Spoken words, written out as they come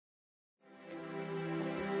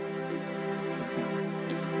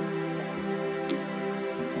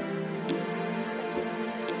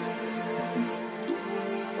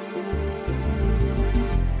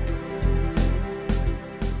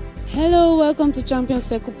Welcome to Champion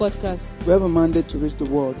Circle Podcast. We have a mandate to reach the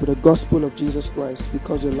world with the gospel of Jesus Christ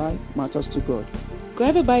because your life matters to God.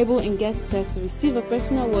 Grab a Bible and get set to receive a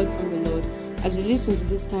personal word from the Lord as you listen to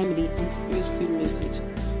this timely and spirit-filled message.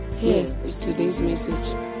 Here is today's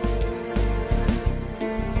message.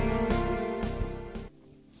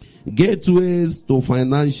 Gateways to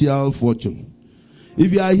financial fortune.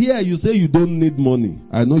 If you are here, you say you don't need money.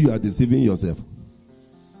 I know you are deceiving yourself.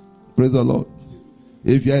 Praise the Lord.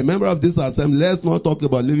 If you are a member of this assembly, let's not talk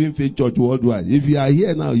about Living Faith Church worldwide. If you are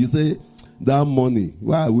here now, you say, that money,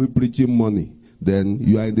 why are we preaching money? Then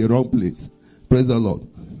you are in the wrong place. Praise the Lord.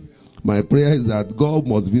 My prayer is that God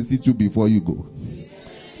must visit you before you go.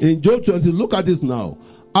 In Job 20, look at this now.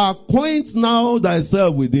 Acquaint now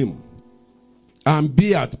thyself with him and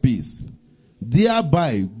be at peace.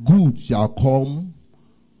 Thereby good shall come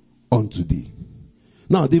unto thee.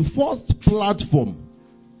 Now, the first platform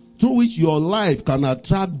through which your life can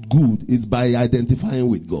attract good is by identifying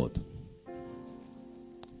with God.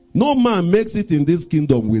 No man makes it in this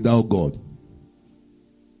kingdom without God.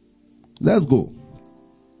 Let's go.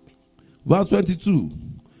 Verse 22.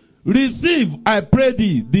 Receive, I pray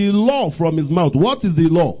thee, the law from his mouth. What is the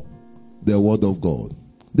law? The word of God.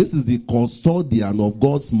 This is the custodian of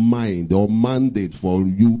God's mind or mandate for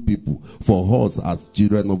you people, for us as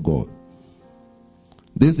children of God.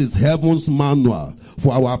 This is heaven's manual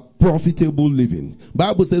for our profitable living.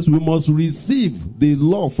 Bible says we must receive the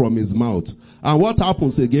law from his mouth. And what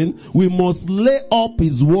happens again? We must lay up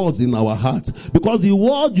his words in our heart. Because the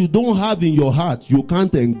word you don't have in your heart, you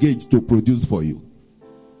can't engage to produce for you.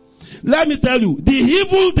 Let me tell you, the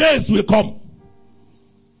evil days will come.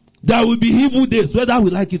 There will be evil days, whether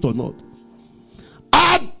we like it or not.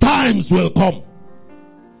 Hard times will come.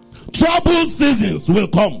 Trouble seasons will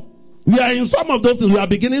come. We are in some of those things, we are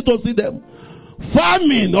beginning to see them.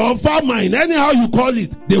 Famine or famine, anyhow you call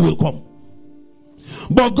it, they will come.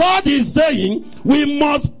 But God is saying we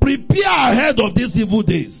must prepare ahead of these evil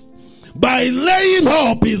days by laying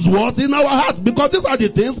up his words in our hearts, because these are the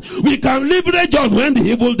things we can leverage on when the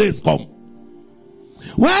evil days come.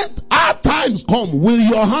 When hard times come, will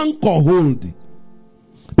your anchor hold?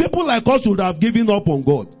 People like us should have given up on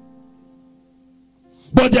God.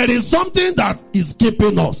 But there is something that is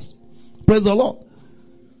keeping us. Praise the Lord.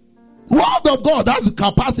 Word of God has the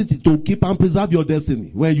capacity to keep and preserve your destiny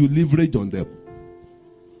when you leverage on them.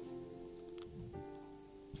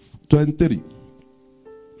 23.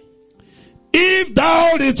 If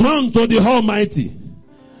thou return to the Almighty,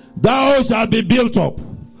 thou shalt be built up.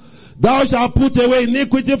 Thou shalt put away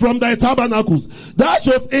iniquity from thy tabernacles. That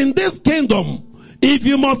shows in this kingdom, if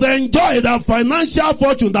you must enjoy the financial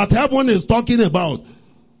fortune that heaven is talking about,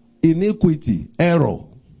 iniquity, error.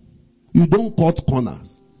 You don't cut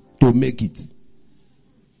corners to make it.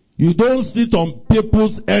 You don't sit on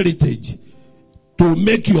people's heritage to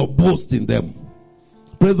make your boast in them.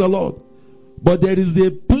 Praise the Lord. But there is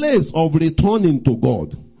a place of returning to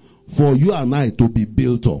God for you and I to be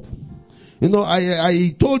built up. You know, I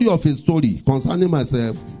told you of a story concerning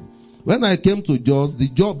myself. When I came to Jos, the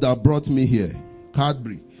job that brought me here,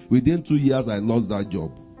 Cadbury, within 2 years I lost that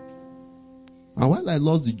job. And when I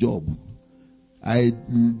lost the job, I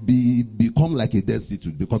become like a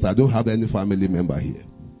destitute because I don't have any family member here.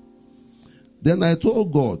 Then I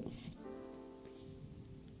told God,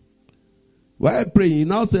 while praying, he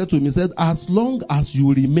now said to me, said, as long as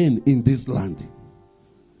you remain in this land,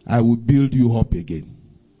 I will build you up again.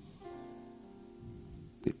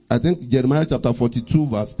 I think Jeremiah chapter 42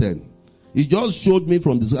 verse 10. He just showed me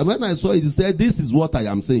from this. And when I saw it, he said, this is what I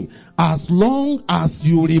am saying. As long as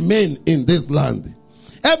you remain in this land.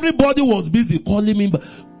 Everybody was busy calling me,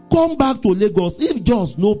 come back to Lagos. If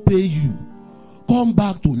just no pay you, come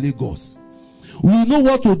back to Lagos. We know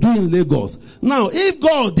what to do in Lagos. Now, if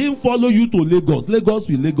God didn't follow you to Lagos, Lagos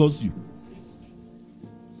will Lagos you.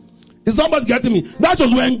 Is somebody getting me? That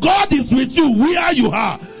was when God is with you, where you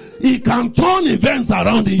are, he can turn events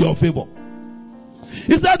around in your favor.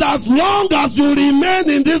 He said, as long as you remain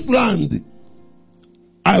in this land,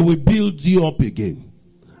 I will build you up again.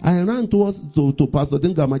 I ran to Pastor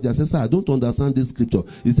Dengamaji. I said, sir, I don't understand this scripture.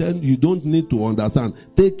 He said, you don't need to understand.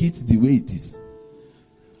 Take it the way it is.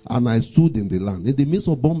 And I stood in the land. In the midst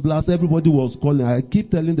of bomb blasts, everybody was calling. I keep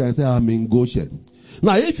telling them, I say, I'm in Goshen.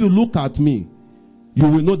 Now, if you look at me, you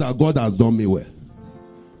will know that God has done me well.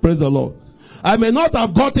 Praise the Lord. I may not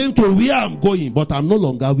have gotten to where I'm going, but I'm no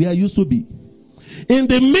longer where I used to be. In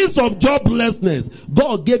the midst of joblessness,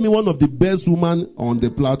 God gave me one of the best women on the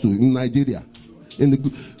plateau in Nigeria.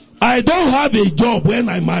 I don't have a job when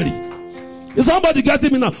I marry. Is somebody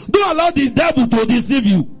getting me now? Don't allow this devil to deceive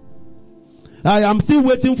you. I am still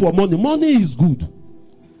waiting for money. Money is good.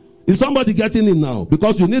 Is somebody getting it now?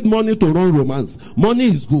 Because you need money to run romance. Money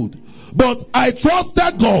is good. But I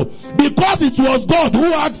trusted God because it was God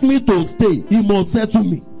who asked me to stay. He must settle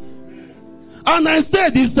me. And I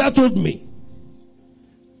stayed, he settled me.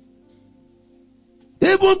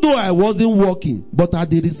 Even though I wasn't working, but at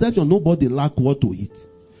the reception, nobody lacked what to eat.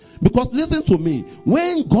 Because listen to me,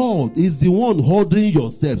 when God is the one ordering your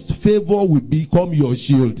steps, favor will become your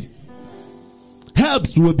shield.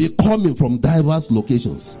 Helps will be coming from diverse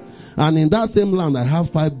locations. And in that same land, I have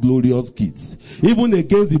 5 glorious kids. Even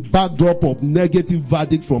against the backdrop of negative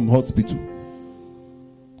verdict from hospital.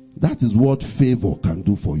 That is what favor can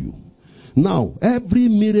do for you. Now, every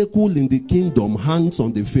miracle in the kingdom hangs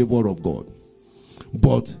on the favor of God.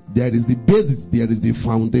 But there is the basis, there is the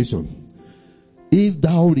foundation. If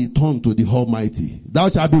thou return to the Almighty, thou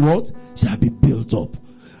shalt be what? Shall be built up.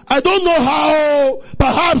 I don't know how,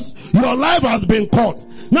 perhaps your life has been cut.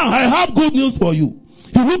 Now, I have good news for you.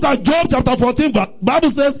 If you look at Job chapter 14, the Bible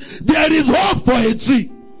says, there is hope for a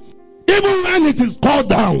tree. Even when it is cut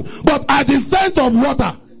down. But at the scent of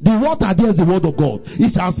water, the water there is the word of God.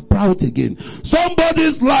 It shall sprout again.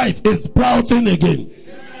 Somebody's life is sprouting again.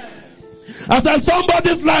 I said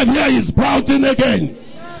somebody's life here is sprouting again.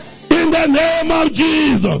 In the name of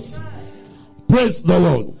Jesus. Praise the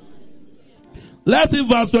Lord. Let's see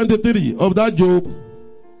verse 23 of that Job.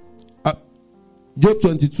 Job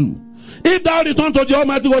 22. If thou return to the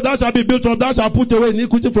Almighty God, thou shalt be built up, thou shalt put away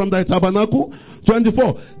iniquity from thy tabernacle.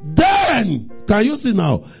 24. Then, can you see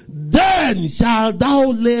now? Then shalt thou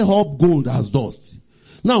lay up gold as dust.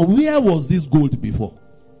 Now, where was this gold before?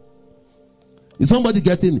 Is somebody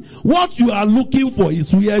getting it? What you are looking for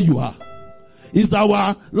is where you are. It's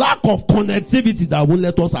our lack of connectivity that won't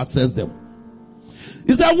let us access them.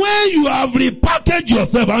 It's that when you have repackaged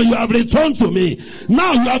yourself and you have returned to me,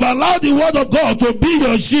 now you have allowed the word of God to be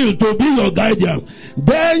your shield, to be your guidance.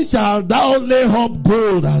 Then shalt thou lay up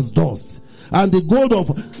gold as dust. And the gold of...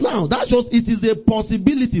 Now, that shows it is a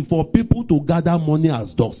possibility for people to gather money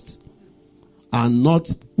as dust. And not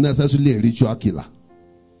necessarily a ritual killer.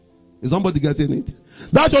 Is somebody getting it?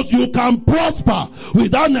 That shows you can prosper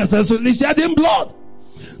without necessarily shedding blood.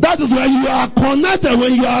 That is when you are connected,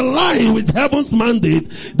 when you are aligned with heaven's mandate,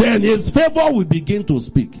 then his favor will begin to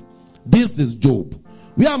speak. This is Job.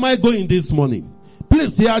 Where am I going this morning?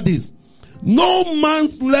 Please hear this. No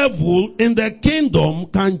man's level in the kingdom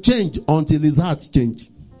can change until his heart change.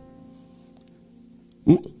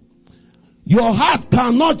 Your heart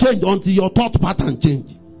cannot change until your thought pattern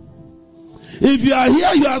change. If you are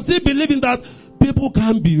here, you are still believing that people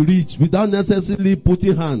can be rich without necessarily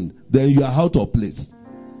putting hand, then you are out of place.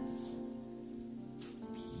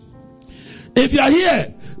 If you are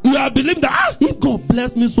here, you are believing that if God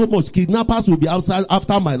bless me so much, kidnappers will be outside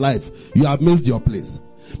after my life. You have missed your place.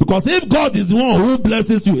 Because if God is the one who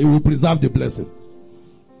blesses you, he will preserve the blessing.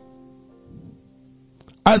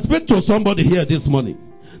 I speak to somebody here this morning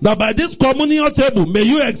that by this communion table, may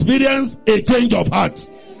you experience a change of heart.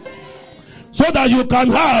 So that you can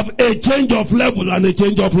have a change of level and a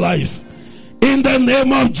change of life. In the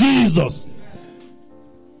name of Jesus.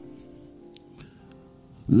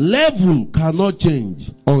 Level cannot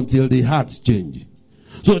change until the heart change.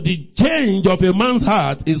 So the change of a man's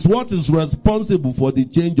heart is what is responsible for the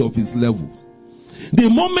change of his level. The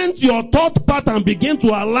moment your thought pattern begin to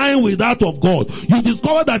align with that of God, you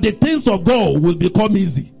discover that the things of God will become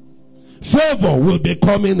easy. Favor will be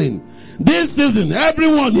coming in. This season,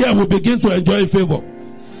 everyone here will begin to enjoy favor.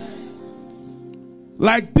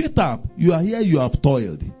 Like Peter, you are here, you have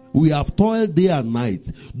toiled. We have toiled day and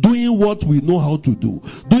night, doing what we know how to do,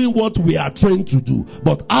 doing what we are trained to do.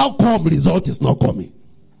 But how come result is not coming?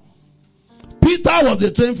 Peter was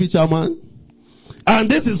a trained fisherman, and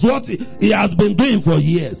this is what he has been doing for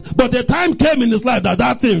years. But the time came in his life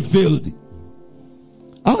that thing failed.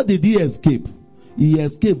 How did he escape? He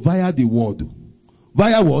escaped via the word.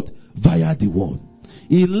 Via what? Via the word.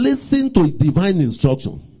 He listened to divine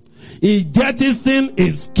instruction. He jettisoned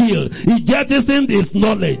his skill. He jettisoned his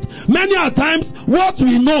knowledge. Many a times, what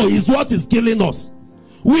we know is what is killing us.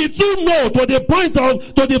 We too know to the point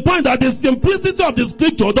that the simplicity of the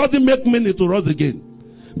scripture doesn't make meaning to us again.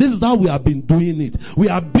 This is how we have been doing it. We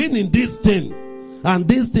have been in this thing, and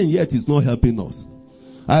this thing yet is not helping us.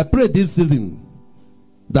 I pray this season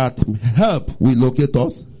that help will locate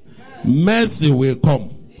us, mercy will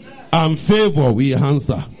come, and favor will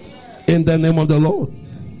answer. In the name of the Lord.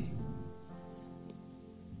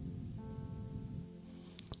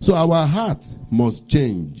 So our heart must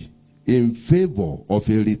change in favor of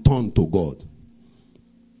a return to God.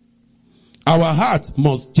 Our heart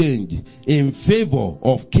must change in favor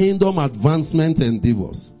of kingdom advancement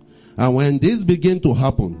endeavors. And when this begin to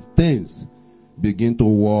happen, things begin to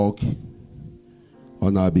work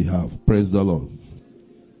on our behalf. Praise the Lord.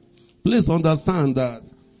 Please understand that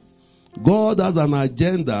God has an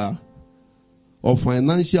agenda of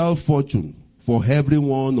financial fortune for every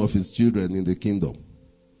one of his children in the kingdom.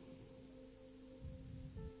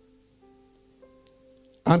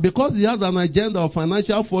 And because he has an agenda of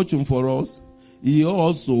financial fortune for us, he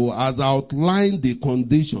also has outlined the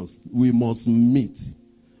conditions we must meet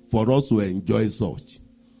for us to enjoy such.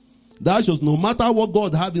 That shows no matter what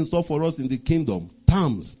God has in store for us in the kingdom,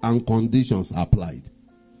 terms and conditions applied.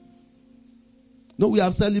 No, we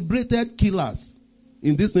have celebrated killers.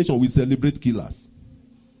 In this nation, we celebrate killers.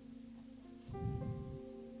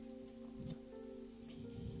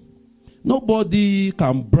 Nobody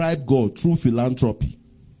can bribe God through philanthropy.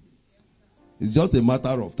 It's just a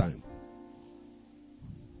matter of time.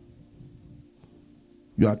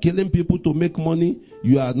 You are killing people to make money.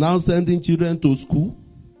 You are now sending children to school.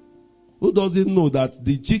 Who doesn't know that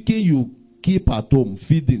the chicken you keep at home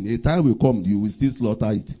feeding, a time will come, you will still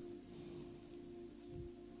slaughter it?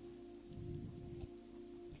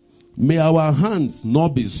 May our hands not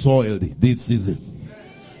be soiled this season.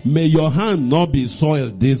 May your hand not be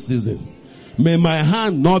soiled this season. May my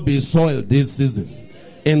hand not be soiled this season.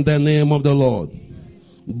 In the name of the Lord.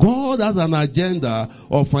 God has an agenda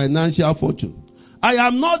of financial fortune. I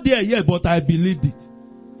am not there yet, but I believed it.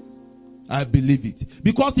 I believe it.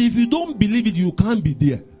 Because if you don't believe it, you can't be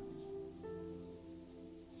there.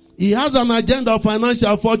 He has an agenda of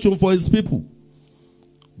financial fortune for his people.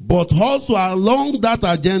 But also along that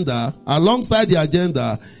agenda, alongside the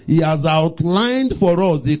agenda, he has outlined for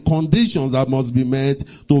us the conditions that must be met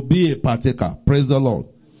to be a partaker. Praise the Lord.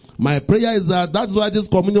 My prayer is that's why this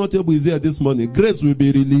communion table is here this morning. Grace will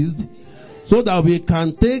be released so that we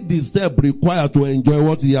can take the step required to enjoy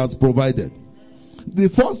what he has provided. The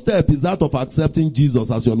first step is that of accepting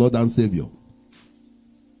Jesus as your Lord and Savior.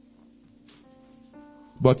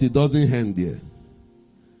 But it doesn't end there.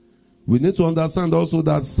 We need to understand also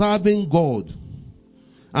that serving God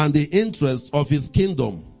and the interest of his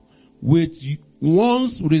kingdom with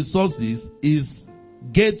one's resources is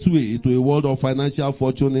gateway to a world of financial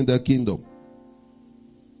fortune in the kingdom.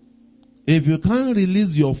 If you can't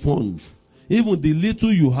release your funds, even the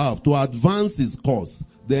little you have, to advance his cause,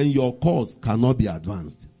 then your cause cannot be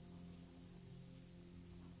advanced.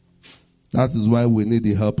 That is why we need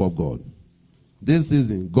the help of God. This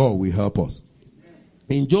season, God will help us.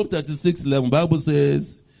 In Job 36:11, Bible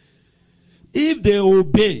says, if they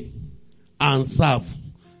obey and serve,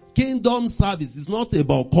 kingdom service is not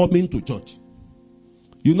about coming to church.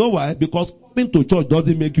 You know why? Because coming to church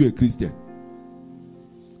doesn't make you a Christian.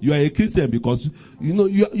 You are a Christian because,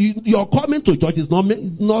 your coming to church is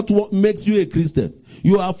not what makes you a Christian.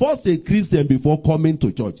 You are first a Christian before coming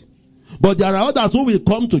to church. But there are others who will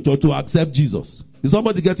come to church to accept Jesus. Is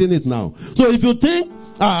somebody getting it now? So if you think,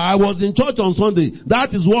 I was in church on Sunday,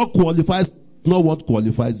 that is what qualifies, not what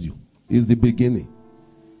qualifies you. It's the beginning.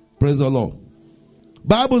 Praise the Lord.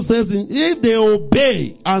 Bible says, if they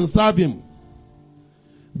obey and serve him,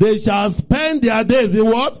 they shall spend their days in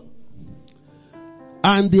what?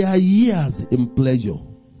 And their years in pleasure.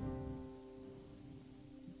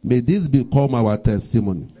 May this become our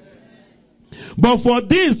testimony. But for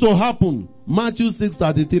this to happen, Matthew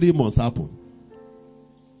 6:33 must happen.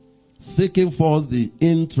 Seeking first the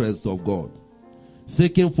interest of God.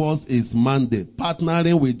 Seeking first his mandate.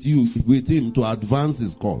 Partnering with him to advance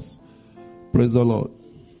his cause. Praise the Lord.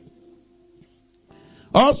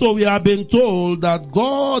 Also, we have been told that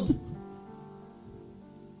God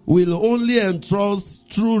will only entrust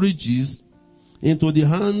true riches into the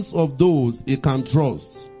hands of those he can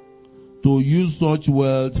trust to use such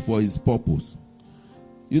wealth for his purpose.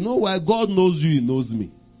 You know why? God knows you, he knows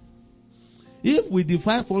me. If with the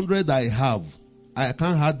 500 I have, I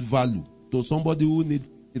can't add value to somebody who needs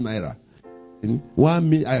naira,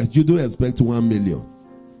 you don't expect 1 million.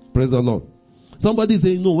 Praise the Lord. Somebody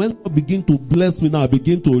saying, no, when God begin to bless me now,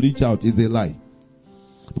 begin to reach out, is a lie.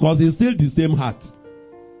 Because it's still the same heart.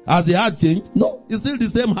 Has the heart changed? No, it's still the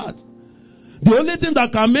same heart. The only thing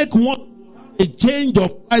that can make one a change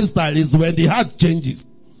of lifestyle is when the heart changes.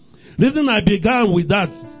 Reason I began with that,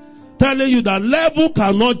 telling you that level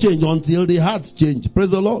cannot change until the heart change. Praise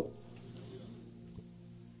the Lord.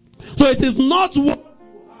 So it is not what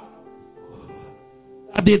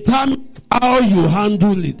that determines how you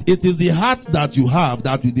handle it. It is the heart that you have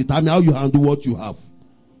that will determine how you handle what you have.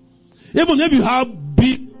 Even if you have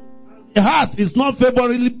big, the heart is not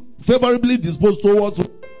favorably disposed towards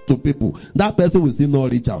to people, that person will still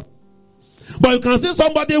not reach out. But you can see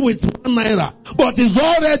somebody with 1 naira, but is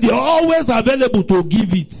already always available to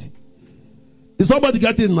give it. Is somebody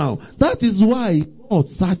getting now? That is why God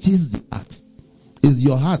searches the heart. Is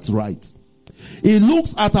your heart right? He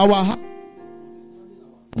looks at our heart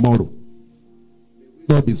tomorrow.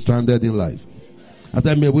 Not be stranded in life. I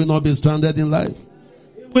said, may we not be stranded in life.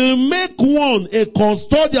 Will make one a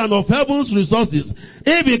custodian of heaven's resources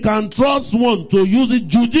if he can trust one to use it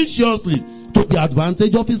judiciously to the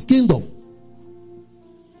advantage of his kingdom.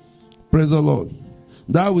 Praise the Lord.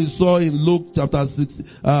 That we saw in Luke chapter 6.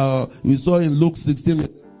 We saw in Luke 16,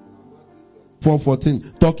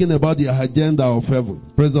 4:14, talking about the agenda of heaven.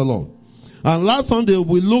 Praise the Lord. And last Sunday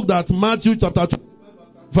we looked at Matthew chapter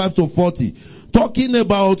 5 to 40, talking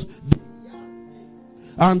about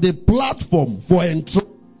and the platform for entrance.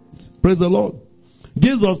 Praise the Lord.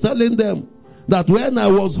 Jesus telling them that when I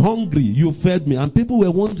was hungry, you fed me. And people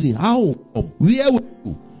were wondering, how? Where were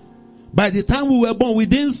you? By the time we were born, we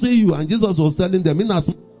didn't see you. And Jesus was telling them, in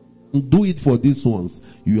as do it for these ones,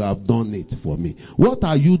 you have done it for me. What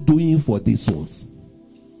are you doing for these ones?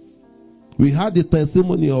 We had the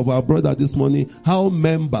testimony of our brother this morning, how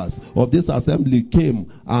members of this assembly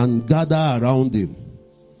came and gathered around him.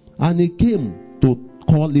 And he came to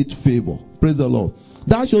call it favor. Praise the Lord.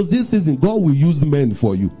 That shows this season God will use men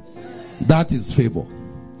for you. That is favor.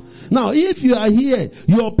 Now, if you are here,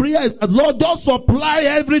 your prayer is, Lord, just supply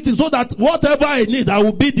everything so that whatever I need, I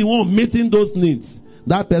will be the one meeting those needs.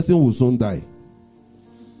 That person will soon die.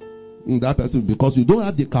 That person, because you don't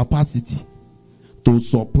have the capacity to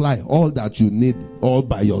supply all that you need all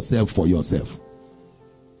by yourself for yourself.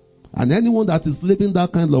 And anyone that is living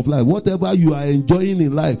that kind of life, whatever you are enjoying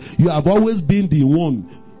in life, you have always been the one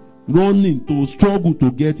running to struggle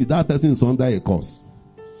to get it. That person is under a curse.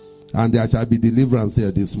 And there shall be deliverance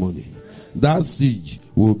here this morning. That siege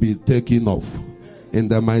will be taken off in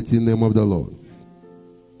the mighty name of the Lord.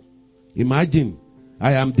 Imagine,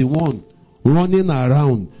 I am the one running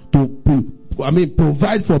around to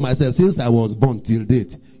provide for myself since I was born till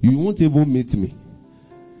date. You won't even meet me.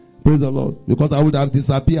 Praise the Lord. Because I would have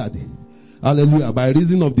disappeared. Hallelujah. By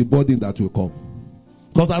reason of the burden that will come.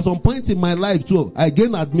 Because at some point in my life too, I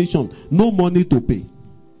gained admission, no money to pay.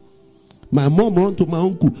 My mom ran to my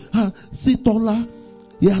uncle. See Tola,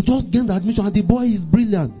 he has just gained admission and the boy is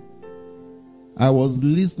brilliant. I was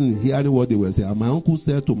listening, hearing what they were saying. And my uncle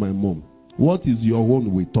said to my mom, what is your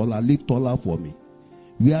own with Tola? Leave Tola for me.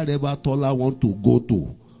 Wherever Tola want to go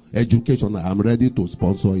to education, I'm ready to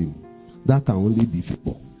sponsor him. That can only be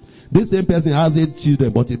favor. This same person has 8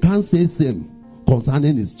 children, but he can't say same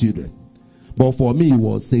concerning his children. But for me, he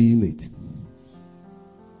was saying it.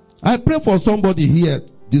 I pray for somebody here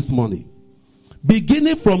this morning.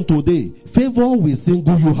 Beginning from today, favor will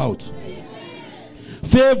single you out.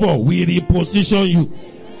 Favor will reposition you.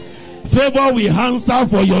 Favor will answer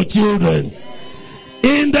for your children.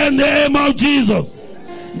 In the name of Jesus.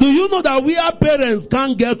 Do you know that we are parents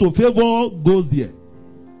can't get to favor goes there?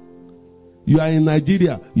 You are in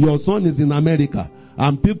Nigeria, your son is in America,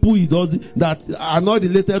 and people he does that are not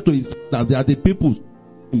related to his that they are the people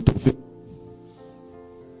into favor.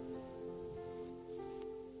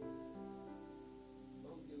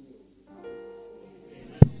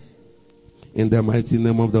 In the mighty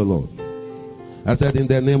name of the Lord. I said in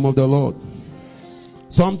the name of the Lord.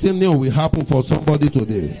 Something new will happen for somebody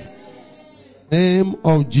today. Name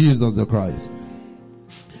of Jesus the Christ.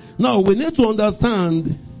 Now we need to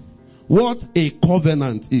understand what a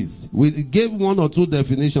covenant is. We gave 1 or 2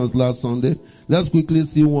 definitions last Sunday. Let's quickly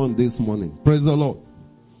see one this morning. Praise the Lord.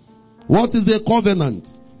 What is a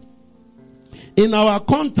covenant? In our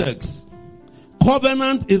context,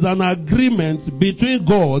 covenant is an agreement between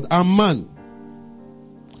God and man,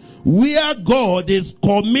 where God is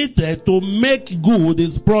committed to make good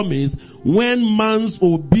his promise when man's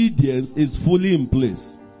obedience is fully in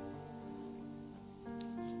place.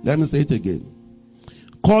 Let me say it again.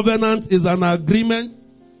 Covenant is an agreement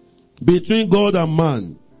between God and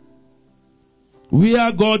man,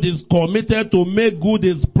 where God is committed to make good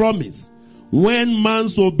his promise when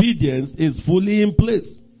man's obedience is fully in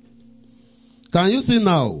place. Can you see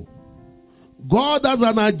now? God has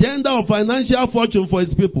an agenda of financial fortune for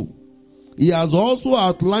his people. He has also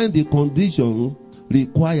outlined the conditions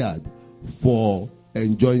required for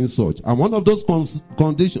enjoying such. And one of those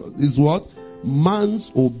conditions is what?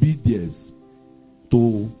 Man's obedience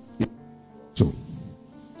to instruction.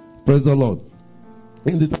 Praise the Lord.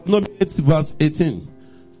 In Deuteronomy 8 verse 18,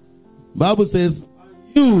 Bible says,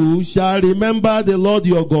 you shall remember the Lord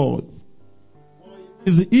your God. It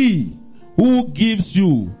is he who gives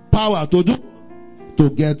you power to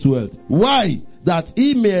get wealth. Why? That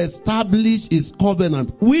he may establish his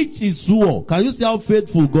covenant, which is swore. Can you see how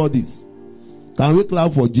faithful God is? Can we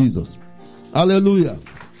clap for Jesus? Hallelujah.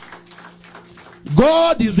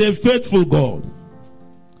 God is a faithful God.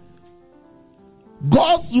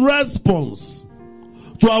 God's response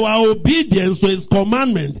to our obedience to his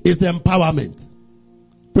commandment is empowerment.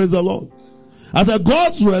 Praise the Lord. As a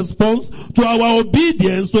God's response to our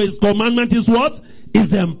obedience to his commandment is what?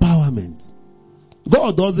 Is empowerment.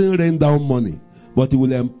 God doesn't rain down money, but he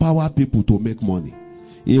will empower people to make money.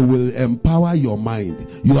 He will empower your mind.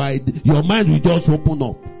 Your mind will just open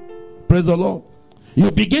up. Praise the Lord. You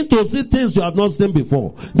begin to see things you have not seen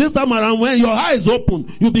before. This time around, when your eyes open,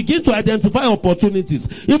 you begin to identify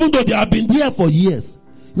opportunities, even though they have been there for years.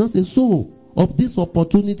 You know, say, so, these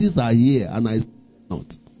opportunities are here, and I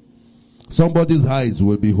not. Somebody's eyes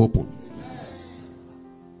will be open.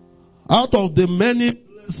 Out of the many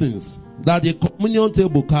blessings that the communion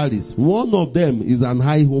table carries, one of them is an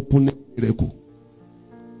eye-opening miracle.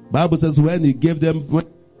 Bible says when he gave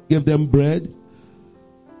them bread,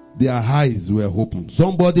 their eyes were open.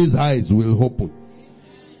 Somebody's eyes will open.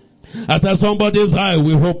 I said somebody's eye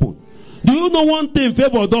will open. Do you know one thing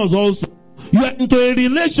favor does also? You are into a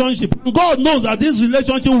relationship, and God knows that this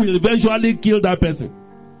relationship will eventually kill that person.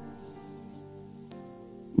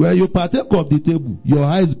 When you partake of the table, your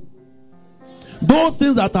eyes, those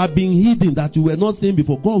things that have been hidden that you were not seeing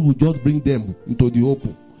before, God will just bring them into the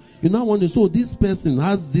open. You now wonder, so this person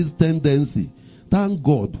has this tendency. Thank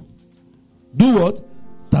God. Do what?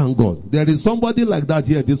 Thank God. There is somebody like that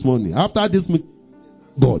here this morning. After this meeting,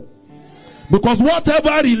 God. Because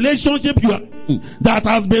whatever relationship you are in that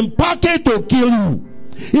has been packaged to kill you,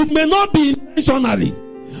 it may not be intentionally,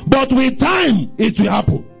 but with time it will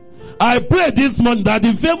happen. I pray this morning that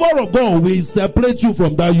the favor of God will separate you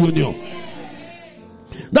from that union.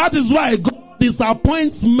 That is why God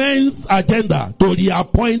disappoints men's agenda to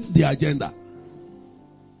reappoint the agenda.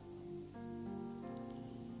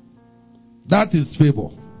 That is favor.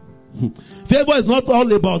 Favor is not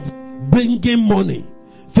all about bringing money.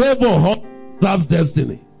 Favor serves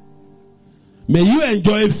destiny. May you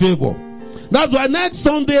enjoy favor. That's why next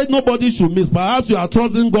Sunday nobody should miss. Perhaps you are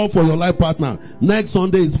trusting God for your life partner. Next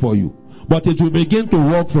Sunday is for you. But it will begin to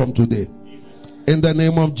work from today. In the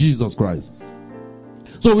name of Jesus Christ.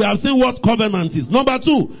 So we have seen what covenant is. Number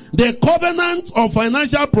 2, the covenant of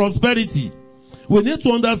financial prosperity. We need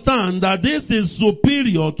to understand that this is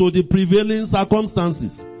superior to the prevailing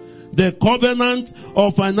circumstances. The covenant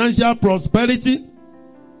of financial prosperity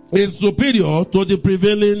is superior to the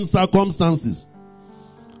prevailing circumstances.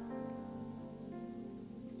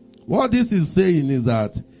 What this is saying is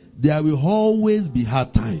that there will always be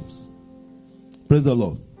hard times. Praise the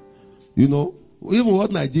Lord. You know, even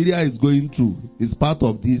what Nigeria is going through is part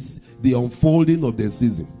of this, the unfolding of the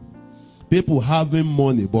season. People having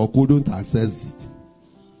money but couldn't access it.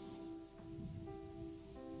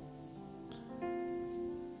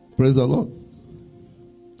 Praise the Lord.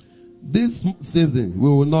 This season, we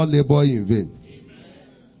will not labor in vain.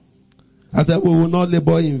 I said, we will not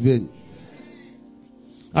labor in vain.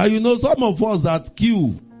 And you know, some of us that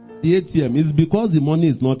queue the ATM is because the money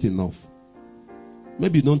is not enough.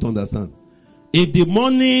 Maybe you don't understand. If the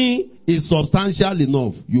money is substantial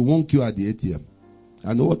enough, you won't queue at the ATM.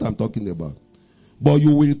 I know what I'm talking about. But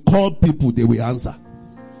you will call people, they will answer.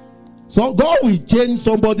 So God will change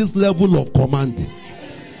somebody's level of command.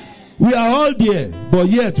 We are all there, but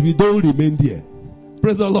yet we don't remain there.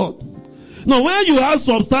 Praise the Lord. Now, when you have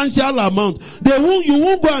substantial amount, you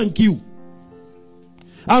won't go and queue.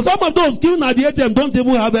 And some of those queuing at the ATM don't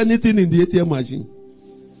even have anything in the ATM machine.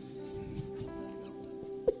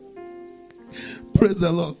 Praise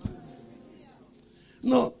the Lord.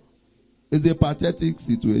 No, it's a pathetic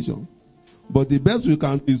situation. But the best we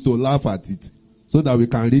can do is to laugh at it so that we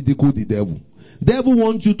can ridicule the devil. Devil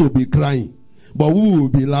wants you to be crying, but we will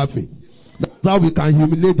be laughing. That's how we can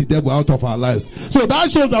humiliate the devil out of our lives. So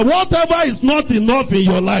that shows that whatever is not enough in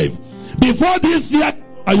your life, before this year,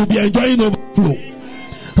 you'll be enjoying overflow.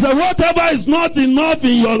 So whatever is not enough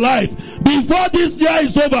in your life, before this year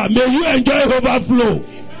is over, may you enjoy overflow.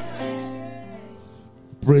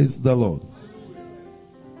 Praise the Lord.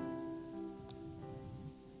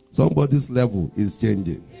 Somebody's level is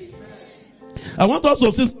changing. I want us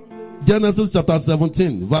to see Genesis chapter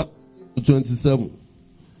 17, verse 27.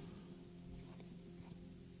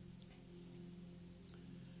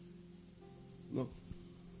 No.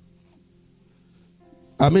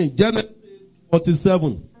 Genesis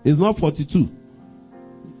 47 is not 42.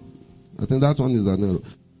 I think that one is an error.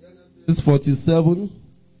 Genesis 47.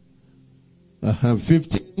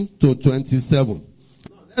 15 to 27.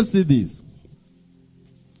 Let's see this.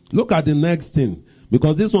 Look at the next thing.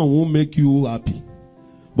 Because this one won't make you happy.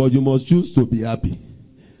 But you must choose to be happy.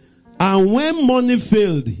 And when money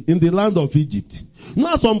failed in the land of Egypt,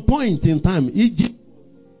 Now, at some point in time, Egypt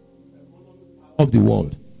of the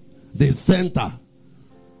world, the center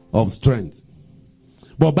of strength.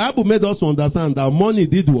 But Bible made us understand that money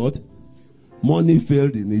did what? Money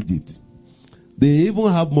failed in Egypt. They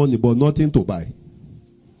even have money, but nothing to buy.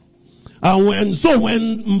 And when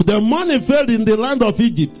the money failed in the land of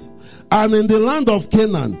Egypt and in the land of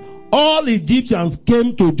Canaan, all Egyptians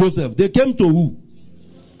came to Joseph. They came to who?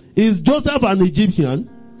 Is Joseph an Egyptian?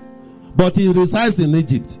 But he resides in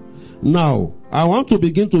Egypt. Now, I want to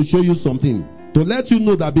begin to show you something to let you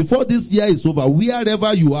know that before this year is over,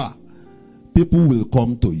 wherever you are, people will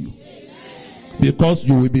come to you because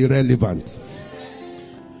you will be relevant.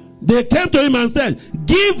 They came to him and said,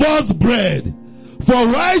 give us bread, for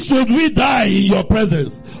why should we die in your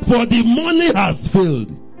presence? For the money has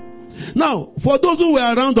failed. Now, for those who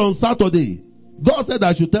were around on Saturday, God said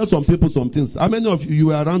I should tell some people some things. How many of you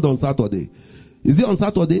were around on Saturday? Is it on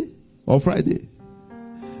Saturday or Friday?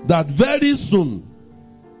 That very soon,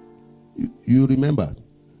 you remember,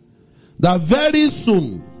 that very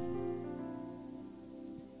soon,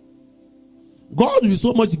 God will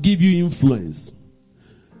so much give you influence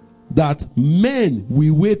that men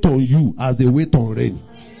will wait on you as they wait on rain.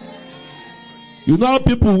 You know how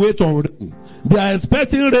people wait on rain? They are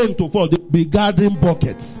expecting rain to fall. They'll be gathering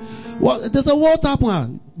buckets. Well, there's a what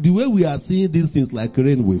happened. The way we are seeing these things like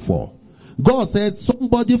rain will fall. God said,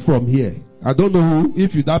 somebody from here, I don't know who,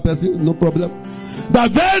 if you that person, no problem.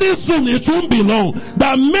 That very soon, it won't be long,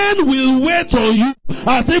 that men will wait on you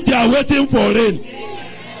as if they are waiting for rain.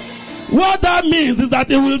 What that means is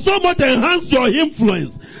that it will so much enhance your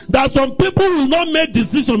influence that some people will not make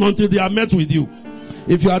decisions until they are met with you.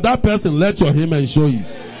 If you are that person, let your amen show you.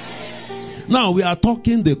 Now we are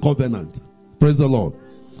talking the covenant. Praise the Lord.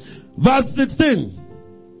 Verse 16,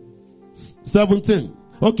 17.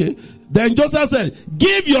 Okay. Then Joseph said,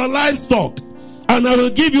 give your livestock and I will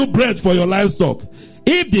give you bread for your livestock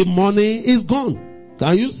if the money is gone.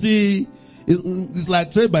 Can you see? It's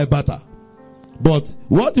like trade by barter. But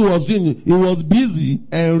what he was doing, he was busy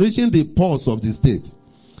enriching the purse of the state.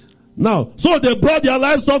 Now, so they brought their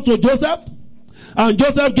livestock to Joseph, and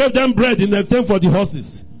Joseph gave them bread in exchange for the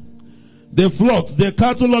horses, the flocks, the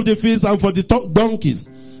cattle of the fields, and for the donkeys.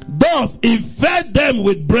 Thus, he fed them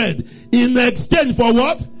with bread in exchange for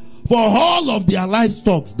what? For all of their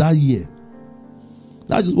livestock that year.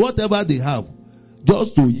 That is whatever they have,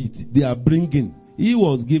 just to eat, they are bringing. He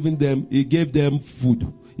was giving them, he gave them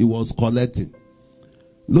food. He was collecting.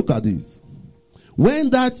 Look at this. When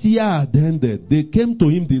that year had ended, they came to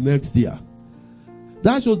him the next year.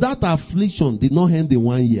 That shows that affliction did not end in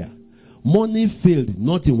 1 year. Money failed,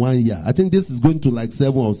 not in 1 year. I think this is going to like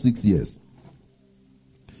 7 or 6 years.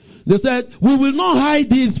 They said, we will not hide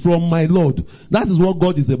this from my Lord. That is what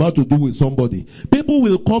God is about to do with somebody. People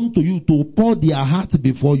will come to you to pour their heart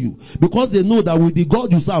before you because they know that with the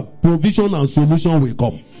God you serve, provision and solution will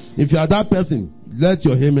come. If you are that person, let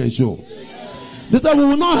your amen show. They said, we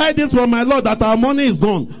will not hide this from my Lord that our money is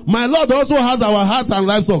gone. My Lord also has our hearts and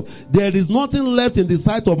livestock. There is nothing left in the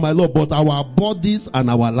sight of my Lord but our bodies and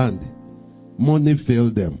our land. Money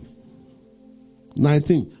failed them.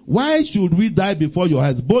 19. Why should we die before your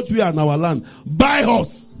eyes, both we and our land? Buy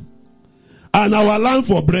us and our land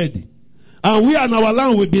for bread. And we and our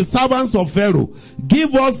land will be servants of Pharaoh.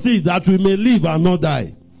 Give us seed that we may live and not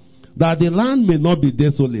die, that the land may not be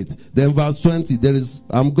desolate. Then verse 20,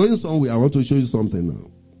 I'm going somewhere. I want to show you something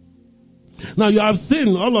now. Now you have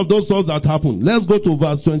seen all of those things that happened. Let's go to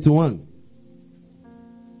verse 21.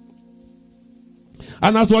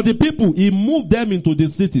 And as for the people, he moved them into the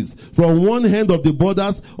cities from one end of the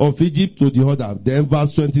borders of Egypt to the other. Then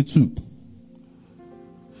verse 22.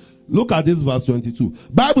 Look at this verse 22.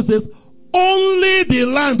 Bible says, only the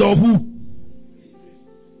land of who?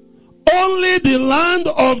 Only the land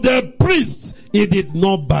of the priests he did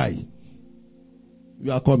not buy.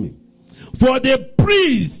 You are coming. For the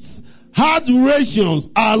priests had rations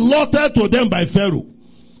allotted to them by Pharaoh,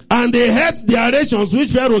 and they ate their rations which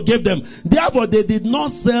Pharaoh gave them. Therefore, they did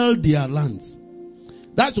not sell their lands.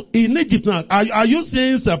 That's in Egypt now. Are you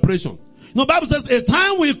seeing separation? No, Bible says a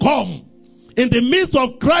time will come in the midst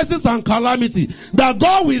of crisis and calamity that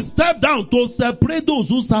God will step down to separate those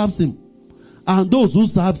who serve him and those who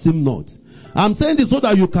serve him not. I'm saying this so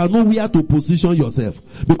that you can know where to position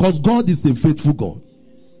yourself, because God is a faithful God.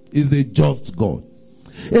 He's a just God.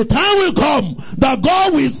 A time will come that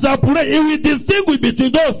God will separate. He will distinguish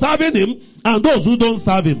between those serving him and those who don't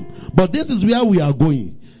serve him. But this is where we are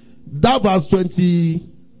going. That verse 20,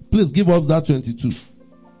 please give us that 22.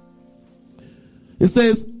 It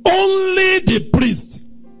says, only the priest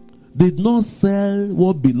did not sell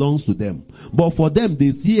what belongs to them, but for them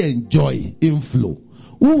they see enjoy, inflow.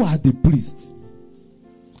 Who are the priests?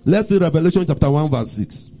 Let's see Revelation chapter 1 verse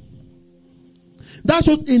 6. That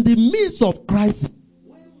shows in the midst of crisis,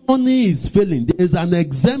 when money is failing, there is an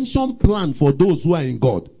exemption plan for those who are in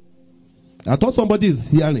God. I thought somebody is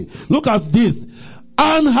hearing. Look at this.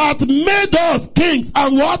 And hath made us kings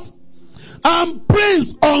and what? And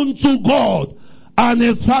priests unto God and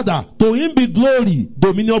his Father. To him be glory,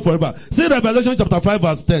 dominion forever. See Revelation chapter 5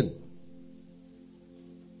 verse 10.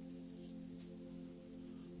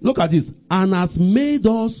 Look at this. And has made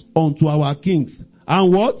us unto our kings.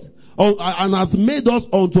 And what? And has made us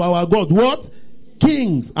unto our God. What?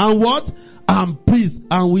 Kings. And what? And priests.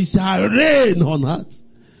 And we shall reign on earth.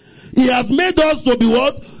 He has made us to be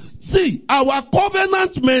what? See, our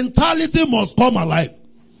covenant mentality must come alive.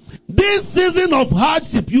 This season of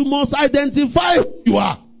hardship, you must identify who you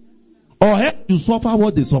are. Or else you suffer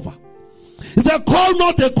what they suffer. He said, call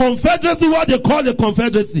not a confederacy what they call a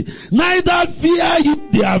confederacy. Neither fear you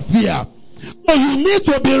their fear. So you need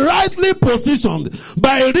to be rightly positioned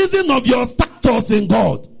by reason of your status in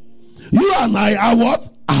God. You and I are what?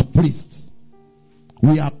 Are priests.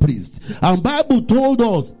 We are priests. And Bible told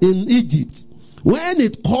us in Egypt, when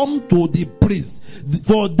it come to the priests,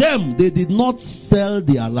 for them, they did not sell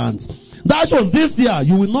their lands. That shows this year,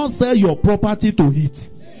 you will not sell your property to eat.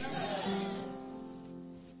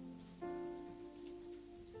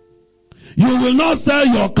 You will not sell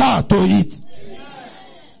your car to eat.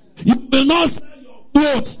 You will not sell your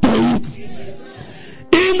clothes to eat.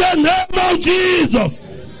 In the name of Jesus.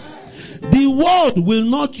 The world will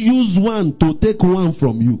not use one to take one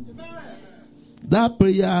from you. That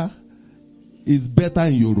prayer is better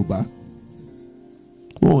in Yoruba.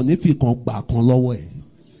 Oh, if you come back on lower,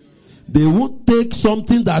 they won't take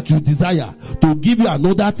something that you desire to give you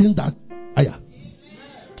another thing that you desire.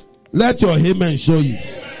 Let your amen show you.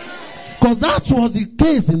 Because that was the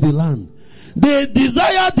case in the land. They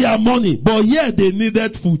desired their money, but yet they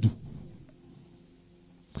needed food.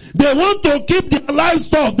 They want to keep their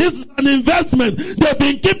livestock. This is an investment they've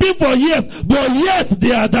been keeping for years, but yet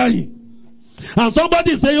they are dying. And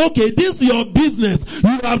somebody say, okay, this is your business.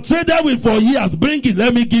 You have traded with for years. Bring it.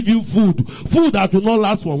 Let me give you food. Food that will not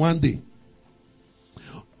last for one day.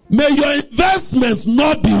 May your investments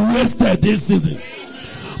not be wasted this season.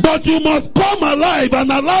 But you must come alive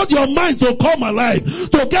and allow your mind to come alive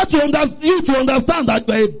to get to understand that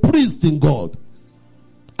you are a priest in God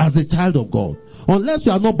as a child of God. Unless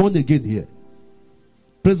you are not born again here.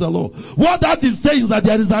 Praise the Lord. What that is saying is that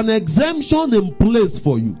there is an exemption in place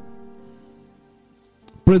for you.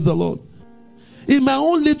 Praise the Lord. In my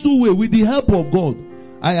own little way, with the help of God,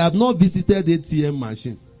 I have not visited ATM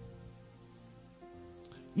machine.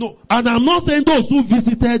 No, and I'm not saying those who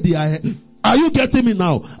visited the... Are you getting me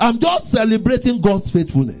now? I'm just celebrating God's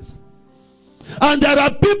faithfulness. And there are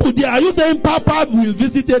people there. Are you saying Papa will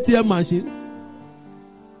visit ATM machine?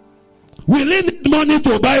 Will he need money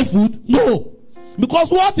to buy food? No.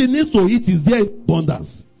 Because what he needs to eat is there in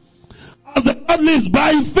abundance. As the God lives,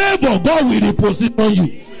 by favor, God will reposition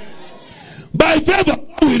you. By favor,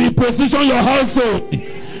 God will reposition your household.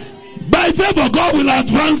 By favor, God will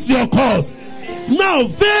advance your cause. Now,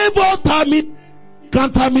 favor can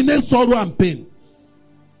terminate sorrow and pain.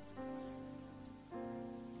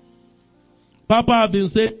 Papa have been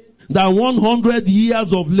saying that 100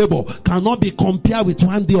 years of labor cannot be compared with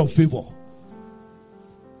 1 day of favor.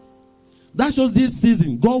 That shows this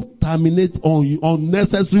season, God terminates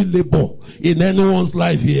unnecessary labor in anyone's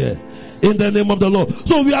life here. In the name of the Lord.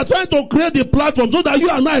 So we are trying to create a platform so that you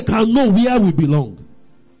and I can know where we belong.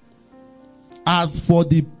 As for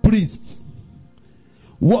the priests,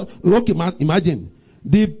 imagine,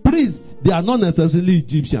 the priests, they are not necessarily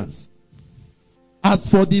Egyptians. As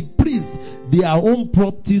for the priests, their own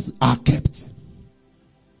properties are kept.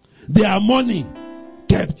 Their money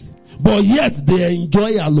kept. But yet they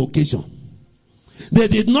enjoy allocation. They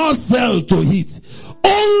did not sell to eat.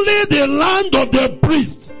 Only the land of the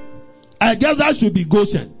priests. I guess that should be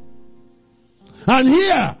Goshen. And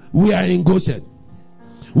here we are in Goshen.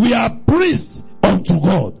 We are priests unto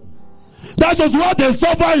God. That's just what they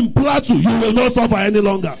suffer in Plateau. You will not suffer any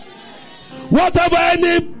longer. Whatever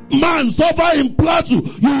any man suffer in Plateau,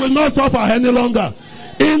 you will not suffer any longer.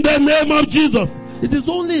 In the name of Jesus. It is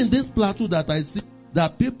only in this Plateau that I see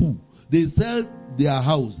that people, they sell their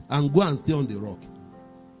house and go and stay on the rock.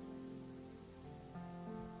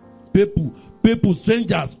 People,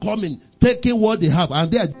 strangers coming, taking what they have, and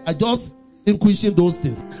they are just inquisiting those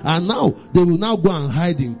things. And now, they will now go and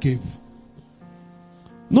hide in cave.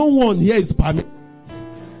 No one here is permitted,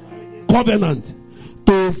 covenant,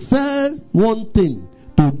 to sell one thing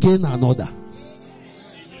to to gain another.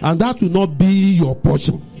 And that will not be your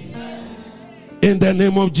portion. In the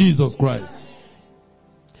name of Jesus Christ.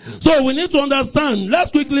 So we need to understand. Let's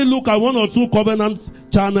quickly look at one or two covenant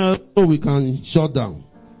channels so we can shut down.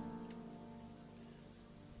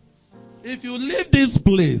 If you leave this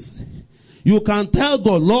place, you can tell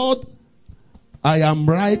God, Lord, I am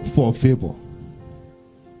ripe for favor.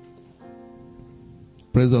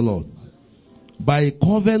 Praise the Lord. By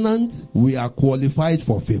covenant, we are qualified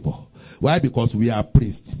for favor. Why? Because we are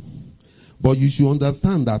priests. But you should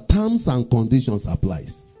understand that terms and conditions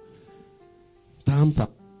applies. Terms and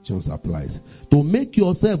conditions applies. To make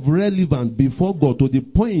yourself relevant before God to the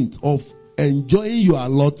point of enjoying your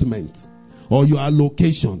allotment or your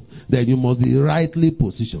allocation, then you must be rightly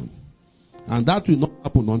positioned. And that will not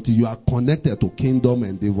happen until you are connected to kingdom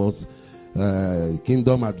and divorce,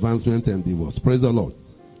 kingdom advancement and divorce. Praise the Lord.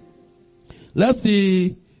 Let's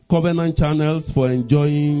see covenant channels for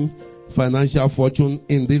enjoying financial fortune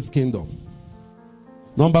in this kingdom.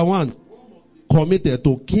 Number one, committed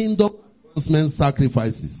to kingdom advancement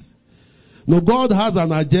sacrifices. Now God has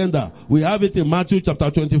an agenda. We have it in Matthew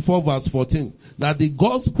chapter 24 verse 14. That the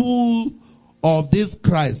gospel of this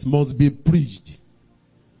Christ must be preached.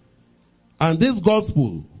 And this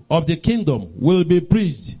gospel of the kingdom will be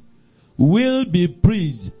preached. Will be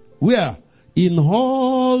preached. Where? In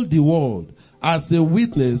all the world. As a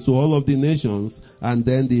witness to all of the nations. And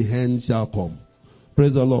then the end shall come.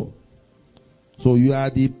 Praise the Lord. So you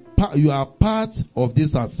are part of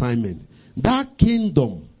this assignment. That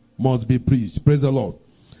kingdom must be preached. Praise the Lord.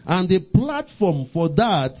 And the platform for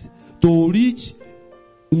that to reach,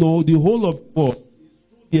 the whole of God,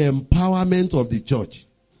 the empowerment of the church.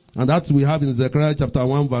 And that we have in Zechariah chapter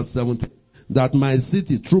 1 verse 17. That my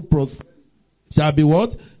city, through prosperity, shall be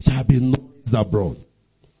what? Shall be noised abroad.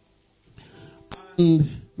 And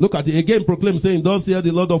look at it again, proclaim, saying, thus hear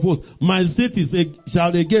the Lord of hosts, my cities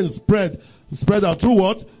shall again spread out through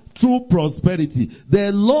what? Through prosperity.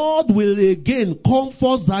 The Lord will again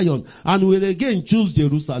comfort Zion and will again choose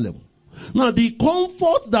Jerusalem. Now the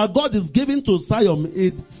comfort that God is giving to Zion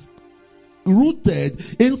is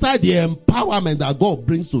rooted inside the empowerment that God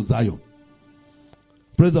brings to Zion.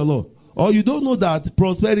 Praise the Lord. Or you don't know that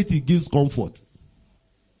prosperity gives comfort.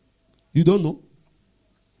 You don't know.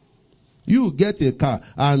 You get a car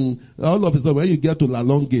and all of a sudden when you get to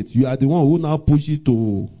Lalong Gate, you are the one who now push it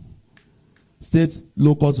to State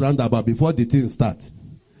Locust Roundabout before the thing starts.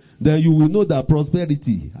 Then you will know that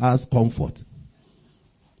prosperity has comfort.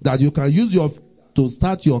 That you can use to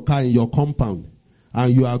start your car in your compound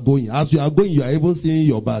and you are going. As you are going, you are even seeing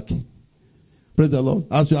your back. Praise the Lord.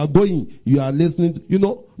 As you are going, you are listening.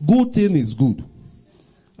 Good thing is good.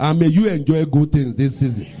 And may you enjoy good things this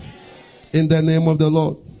season. In the name of the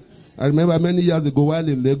Lord. I remember many years ago while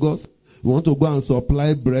in Lagos, we want to go and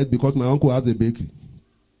supply bread because my uncle has a bakery.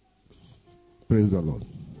 Praise the Lord.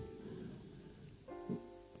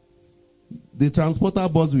 The transporter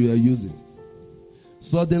bus we are using,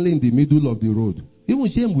 suddenly in the middle of the road, even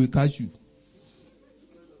shame will catch you.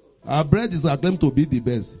 Our bread is acclaimed to be the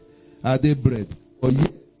best. Are they bread? But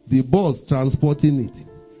the bus transporting it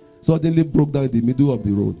suddenly broke down in the middle of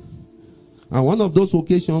the road. And one of those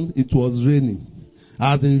occasions, it was raining.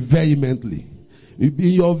 As in vehemently. In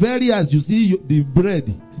your very eyes, you see the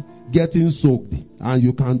bread getting soaked and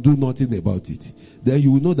you can do nothing about it. Then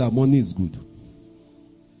you will know that money is good.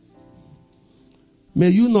 May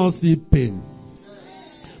you not see pain.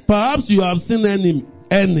 Perhaps you have seen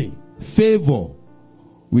any favor.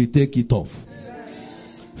 We take it off.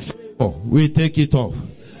 Favor, we take it off.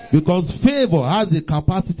 Because favor has the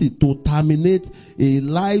capacity to terminate a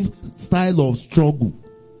lifestyle of struggle.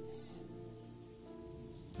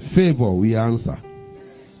 Favor, we answer.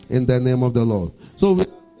 In the name of the Lord. So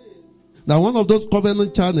that one of those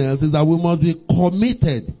covenant channels is that we must be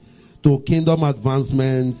committed to kingdom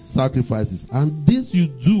advancement sacrifices. And this you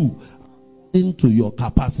do into your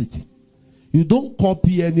capacity. You don't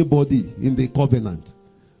copy anybody in the covenant.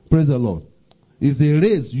 Praise the Lord. It's a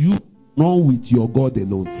race you run with your God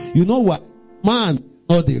alone. You know what? Man,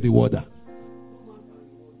 not the rewarder.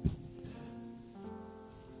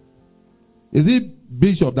 Is it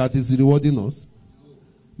Bishop that is rewarding us?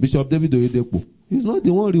 Bishop David Oyedepo. He's not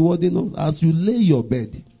the one rewarding us as you lay your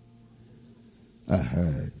bed.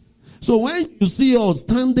 So when you see us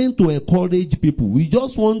standing to encourage people, we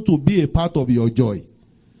just want to be a part of your joy.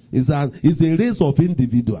 It's a race of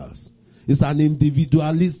individuals. It's an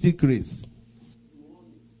individualistic race.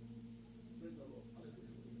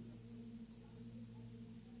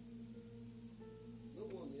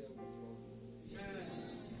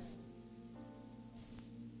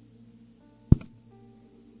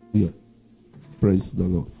 Yeah. Praise the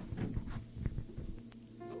Lord.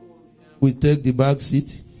 We take the back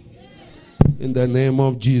seat in the name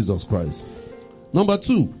of Jesus Christ. Number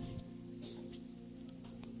 2.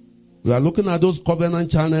 We are looking at those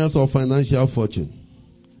covenant channels of financial fortune.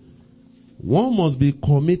 One must be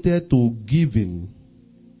committed to giving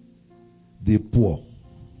the poor.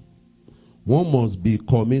 One must be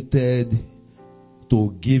committed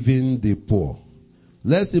to giving the poor.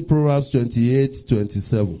 Let's see Proverbs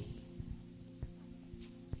 28:27.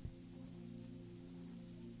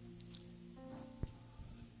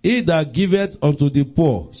 He that giveth unto the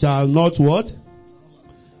poor shall not what?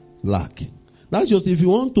 Lack. That's just if you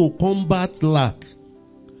want to combat lack,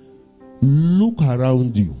 look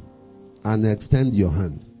around you and extend your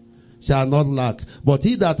hand. Shall not lack. But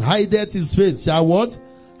he that hideth his face shall what?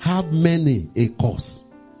 Have many a cause.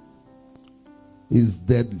 Is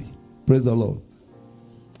deadly. Praise the Lord.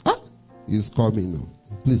 He's coming now.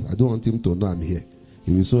 Please, I don't want him to know I'm here.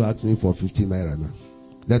 He will so ask me for 15 naira now.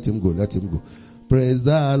 Let him go, let him go. Praise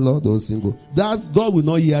the Lord, don't sing go. That's God will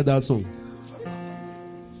not hear that song.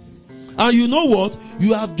 And you know what?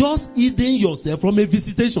 You have just hidden yourself from a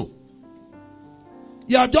visitation.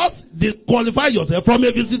 You have just disqualified yourself from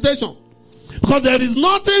a visitation. Because there is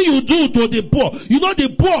nothing you do to the poor. You know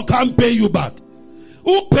the poor can't pay you back.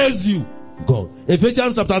 Who pays you? God.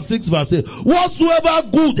 Ephesians chapter 6 verse 8. Whatsoever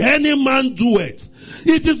good any man doeth,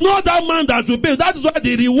 it is not that man that will pay. That is why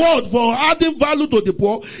the reward for adding value to the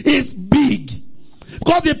poor is big.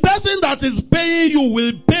 Because the person that is paying you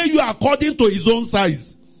will pay you according to his own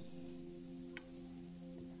size.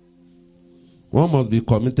 One must be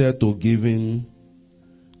committed to giving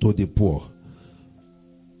to the poor.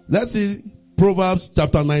 Let's see Proverbs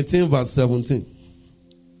chapter 19 verse 17.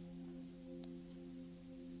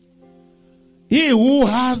 He who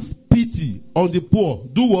has pity on the poor,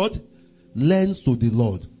 do what? Lends to the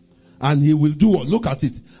Lord. And he will do what? Look at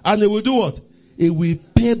it. And he will do what? He will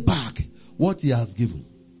pay back what he has given.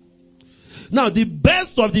 Now, the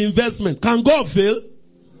best of the investment, can God fail?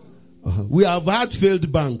 We have had failed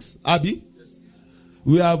banks, Abby.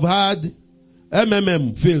 We have had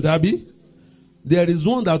MMM failed, Abby. There is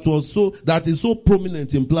one that is so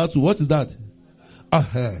prominent in Plateau. What is that?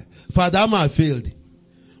 Fadama failed.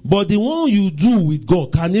 But the one you do with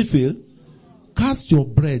God, can it fail? Cast your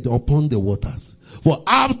bread upon the waters. For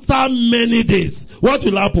after many days, what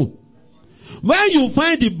will happen? When you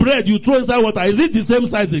find the bread you throw inside water, is it the same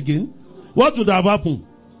size again? What would have happened?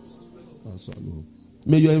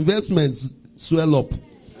 May your investments swell up.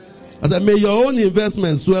 I said, may your own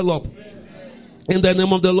investments swell up. In the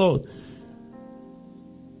name of the Lord.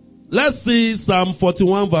 Let's see Psalm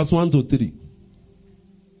 41 verse 1 to 3.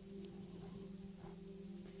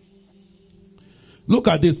 Look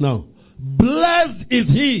at this now. Blessed is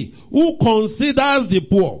he who considers the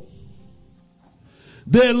poor.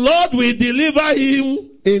 The Lord will deliver him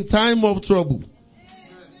in time of trouble.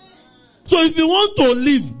 So if you want to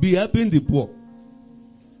live, be helping the poor.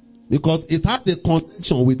 Because it has a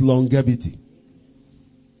connection with longevity.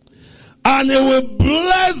 And it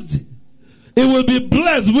will be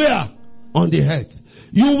blessed where? On the head.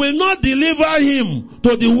 You will not deliver him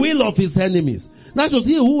to the will of his enemies. That's just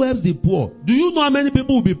he who helps the poor. Do you know how many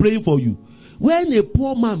people will be praying for you? When a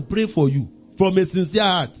poor man pray for you from a sincere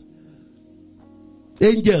heart,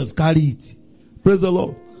 angels carry it. Praise the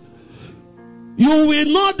Lord. You will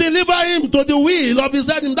not deliver him to the will of his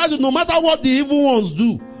enemies. That is, no matter what the evil ones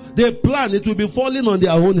do, they plan, it will be falling on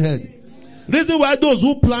their own head. Reason why those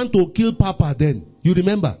who plan to kill Papa then, you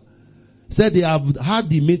remember, said they have had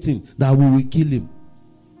the meeting that we will kill him.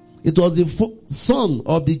 It was the son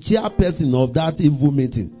of the chairperson of that evil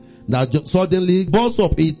meeting that suddenly burst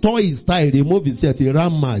up. He tore his tie, removed his shirt, he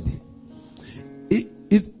ran mad.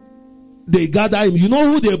 They gathered him. You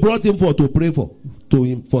know who they brought him for to pray for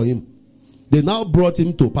him? They now brought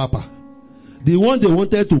him to Papa. The one they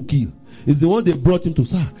wanted to kill is the one they brought him to.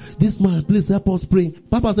 Sir, this man, please help us pray.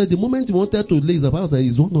 Papa said the moment he wanted to lay his Papa said,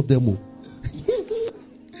 he's one of them.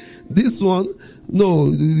 This one, no,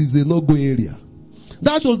 is a no-go area.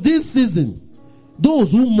 That was this season.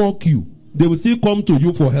 Those who mock you, they will still come to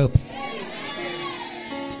you for help.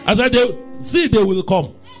 I said, they will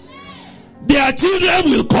come. Their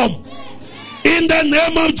children will come. In the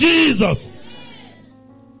name of Jesus.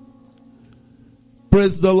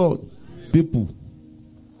 Praise the Lord. People.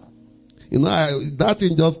 You know, that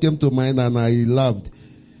thing just came to mind and I laughed.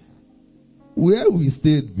 Where we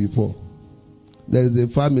stayed before, there is a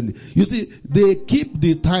family. You see, they keep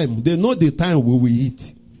the time. They know the time we will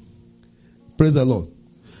eat. Praise the Lord.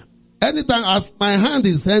 Anytime as my hand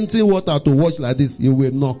is entering water to wash like this, it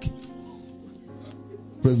will knock.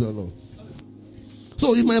 Praise the Lord.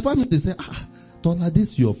 So in my family, they say, Tola,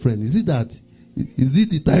 this is your friend. Is it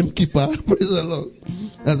the timekeeper? Praise the Lord.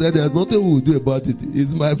 I said, there's nothing we will do about it.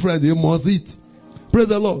 It's my friend. He must eat. Praise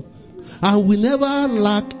the Lord. And we never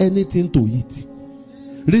lack anything to eat.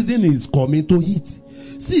 Reason is coming to eat.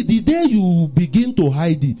 See, the day you begin to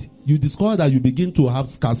hide it, you discover that you begin to have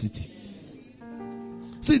scarcity.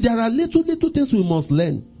 See, there are little things we must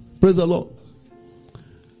learn. Praise the Lord.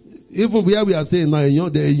 Even where we are saying now,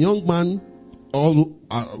 the young man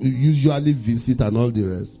usually visit and all the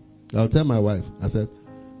rest. I'll tell my wife, I said,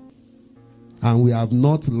 and we have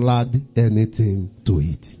not lacked anything to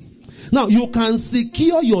eat. Now, you can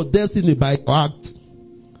secure your destiny by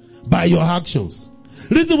your actions.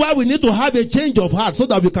 Reason why we need to have a change of heart so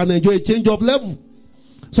that we can enjoy a change of level.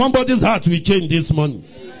 Somebody's heart will change this morning.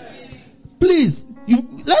 Please,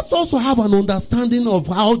 let's also have an understanding of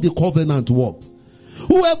how the covenant works.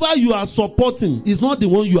 Whoever you are supporting is not the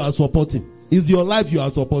one you are supporting. It's your life you are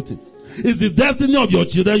supporting. It's the destiny of your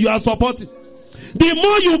children you are supporting. The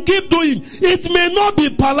more you keep doing, it may not be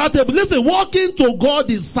palatable. Listen, walking to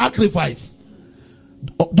God is sacrifice.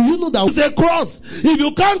 Do you know that it's a cross? If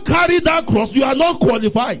you can't carry that cross, you are not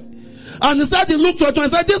qualified. And he said in Luke 22, he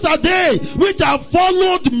said, these are they which have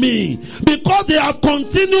followed me, because they have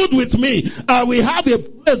continued with me. I will have a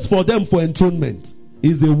place for them for enthronement.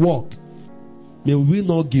 It's a walk. May we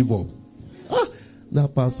not give up.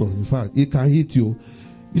 That pastor, in fact, he can hit you.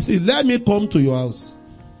 You see, let me come to your house.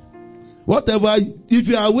 Whatever, if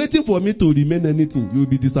you are waiting for me to remain anything, you will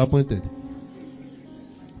be disappointed.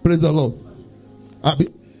 Praise the Lord.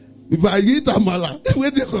 If I eat amala,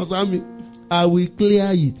 waiting concern me, I will clear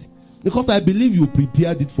it. Because I believe you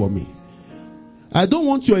prepared it for me. I don't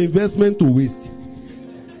want your investment to waste.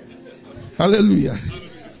 Hallelujah.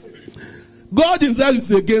 God himself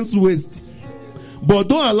is against waste. But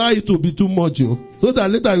don't allow it to be too much, so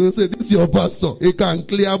that later you will say, this is your pastor. He can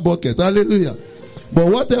clear buckets. Hallelujah. But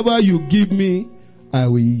whatever you give me, I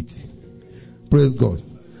will eat. Praise God.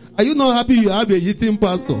 Are you not happy you have a eating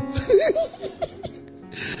pastor?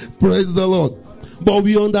 Praise the Lord. But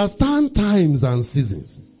we understand times and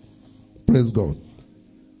seasons. Praise God.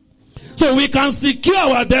 So we can secure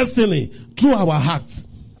our destiny through our hearts,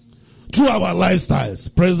 through our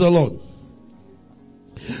lifestyles. Praise the Lord.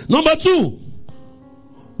 Number 2,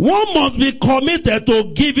 one must be committed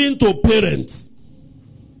to giving to parents.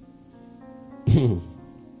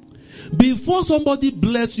 Before somebody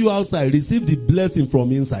bless you outside, receive the blessing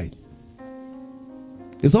from inside.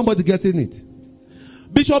 Is somebody getting it?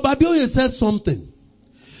 Bishop Abioye said something.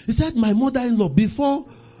 He said, my mother-in-law, before,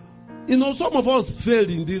 some of us failed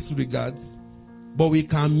in this regards, but we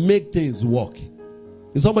can make things work.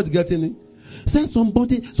 Is somebody getting it? Said some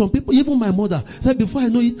people, even my mother, said before I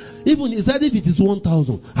know it, even he said if it is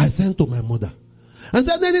 1,000, I send to my mother. And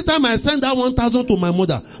said anytime I send that 1,000 to my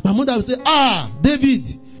mother will say, David,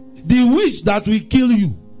 the wish that will kill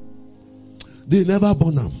you, they never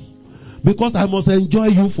burn them. Because I must enjoy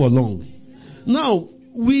you for long. Now,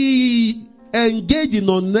 we engage in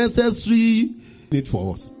unnecessary need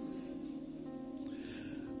for us.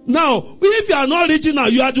 Now, if you are not reaching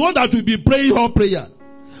out, you are the one that will be praying your prayer.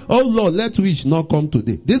 Oh Lord, let wish not come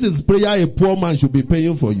today. This is prayer a poor man should be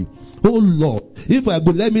praying for you. Oh Lord, if I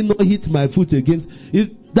go, let me not hit my foot against.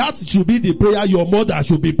 That should be the prayer your mother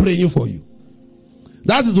should be praying for you.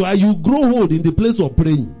 That is why you grow old in the place of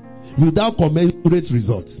praying without commensurate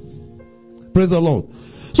results. Praise the Lord.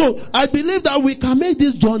 So I believe that we can make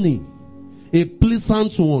this journey a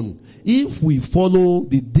pleasant one if we follow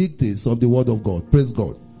the dictates of the word of God. Praise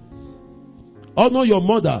God. Honor your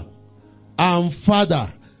mother and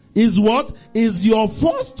father is what? Is your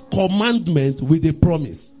first commandment with a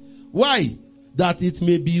promise. Why? That it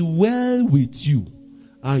may be well with you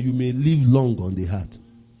and you may live long on the earth.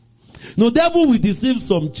 No, devil will deceive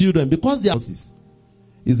some children because their houses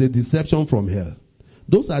is a deception from hell.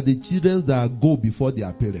 Those are the children that go before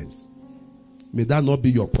their parents. May that not be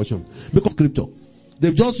your portion. Because scripture,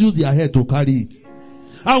 they just use their head to carry it.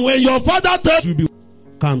 And when your father tells you,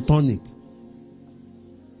 can turn it.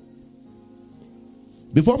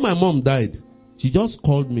 Before my mom died, she just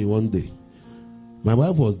called me one day. My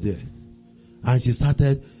wife was there. And she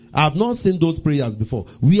started, I have not seen those prayers before.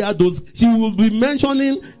 She will be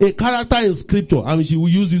mentioning a character in scripture and she will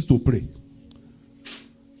use this to pray.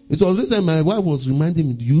 It was recent, my wife was reminding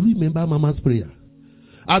me, do you remember Mama's prayer?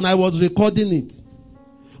 And I was recording it.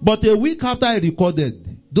 But a week after I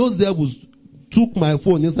recorded, those devils took my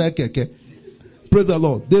phone inside keke. Praise the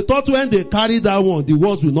Lord. They thought when they carry that one, the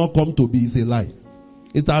words will not come to be. It's a lie.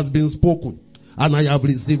 It has been spoken. And I have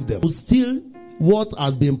received them. Still, what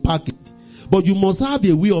has been packaged. But you must have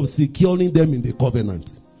a way of securing them in the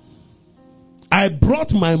covenant. I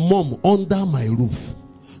brought my mom under my roof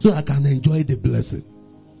so I can enjoy the blessing.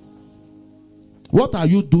 What are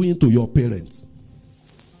you doing to your parents?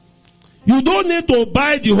 You don't need to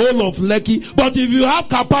buy the whole of Lekki, but if you have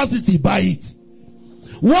capacity, buy it.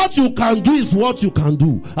 What you can do is what you can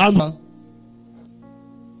do. And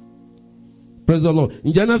praise the Lord.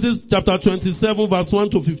 In Genesis chapter 27 verse 1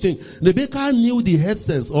 to 15, Rebekah knew the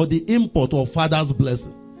essence or the import of father's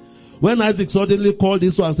blessing. When Isaac suddenly called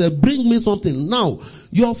this one and said, bring me something. Now,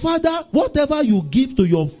 your father, whatever you give to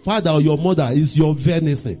your father or your mother is your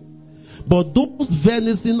venison. But those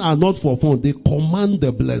venison are not for fun. They command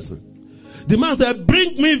the blessing. The man said,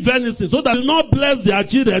 bring me venison so that they will not bless their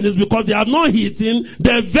children. It's because they have not eaten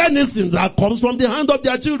the venison that comes from the hand of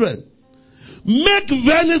their children. Make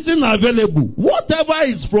venison available. Whatever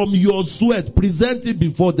is from your sweat, present it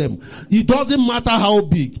before them. It doesn't matter how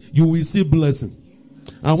big, you will see blessing.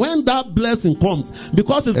 And when that blessing comes,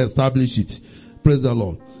 because it's established it, praise the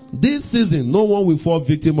Lord. This season, no one will fall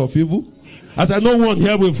victim of evil. I said, no one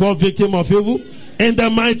here will fall victim of evil. In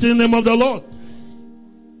the mighty name of the Lord.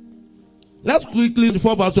 Let's quickly,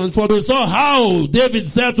 4 verse 24. We saw how David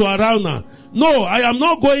said to Araunah, no, I am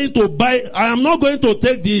not going to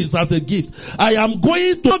take this as a gift. I am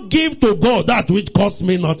going to give to God that which costs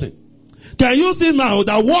me nothing. Can you see now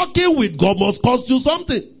that walking with God must cost you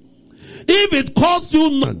something? If it costs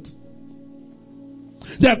you nothing,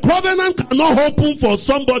 the covenant cannot open for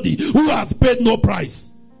somebody who has paid no price.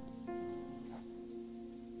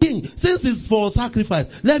 Since it's for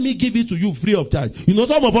sacrifice, let me give it to you free of charge. You know,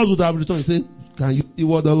 some of us would have returned and say, can you see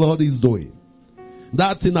what the Lord is doing?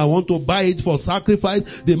 That thing, I want to buy it for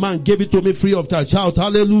sacrifice. The man gave it to me free of charge. Shout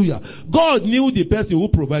hallelujah. God knew the person who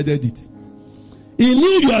provided it. He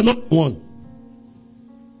knew you are not one.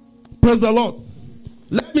 Praise the Lord.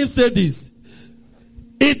 Let me say this.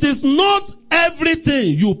 It is not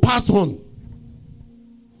everything you pass on.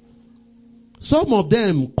 Some of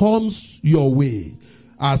them comes your way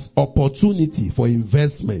as opportunity for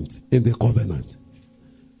investment in the covenant.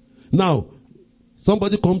 Now,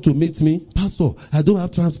 somebody come to meet me. Pastor, I don't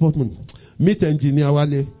have transport money. Meet engineer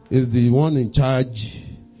Wale is the one in charge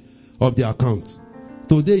of the account.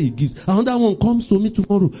 Today he gives. Another one comes to me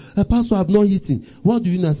tomorrow. Pastor, I've not eaten. What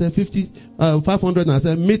do you know? I said 500. I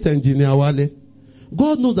said, meet engineer Wale.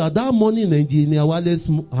 God knows that money in engineer Wale's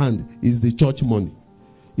hand is the church money.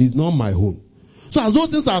 It's not my own. So as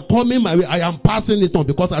those things are coming my way, I am passing it on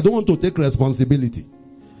because I don't want to take responsibility.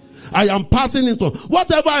 I am passing it on.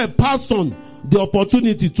 Whatever I pass on, the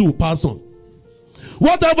opportunity to pass on.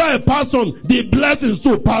 Whatever I pass on, the blessings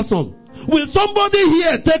to pass on. Will somebody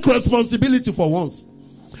here take responsibility for once?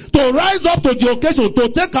 To rise up to the occasion, to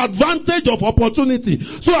take advantage of opportunity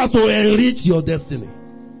so as to enrich your destiny.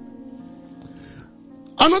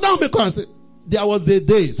 Another one, because there was a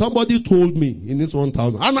day somebody told me in this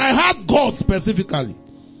 1,000, and I had God specifically.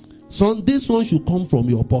 So this one should come from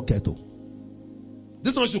your pocket.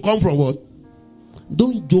 This one should come from what?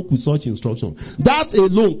 Don't joke with such instruction. That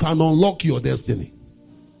alone can unlock your destiny.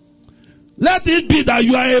 Let it be that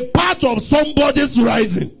you are a part of somebody's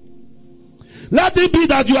rising. Let it be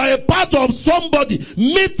that you are a part of somebody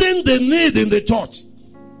meeting the need in the church.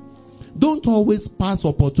 Don't always pass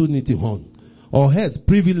opportunity on, or else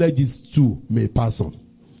privileges too may pass on.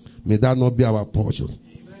 May that not be our portion.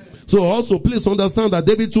 Amen. So also please understand that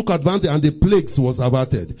David took advantage and the plagues was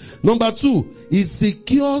averted. Number 2, it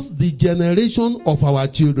secures the generation of our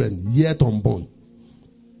children yet unborn.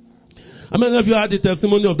 How many of you had the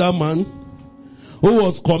testimony of that man who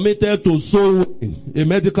was committed to soul winning, a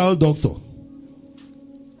medical doctor?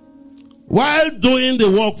 While doing the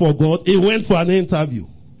work for God, he went for an interview.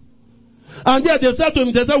 And there they said to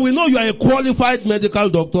him, we know you are a qualified medical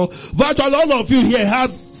doctor. Virtually all of you here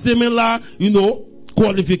has similar,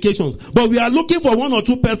 qualifications. But we are looking for 1 or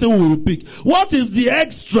 2 persons who will pick. What is the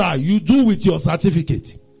extra you do with your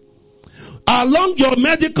certificate? Along your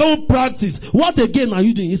medical practice, what again are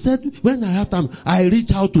you doing? He said, when I have time, I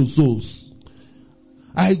reach out to souls.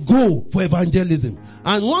 I go for evangelism.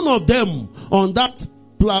 And one of them on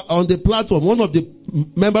the platform, one of the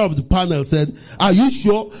member of the panel said, are you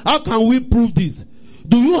sure? How can we prove this?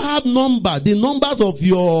 Do you have the numbers of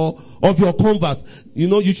your converts?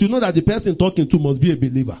 You should know that the person talking to must be a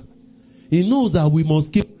believer. He knows that we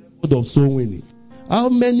must keep record of soul winning. How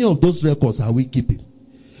many of those records are we keeping?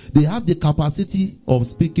 They have the capacity of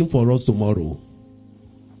speaking for us tomorrow.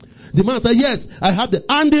 The man said, yes, I have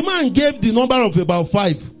and the man gave the number of about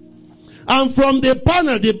 5. And from the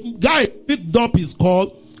panel, the guy picked up his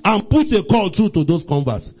call and put a call through to those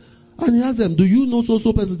converts. And he asked them, do you know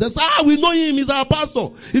so person? They said, we know him, he's our pastor.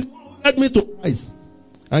 He's led me to Christ.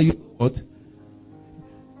 And you know what?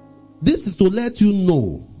 this is to let you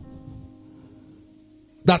know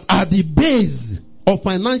that at the base of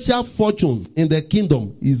financial fortune in the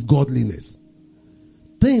kingdom is godliness.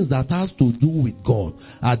 Things that has to do with God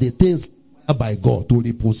are the things by God to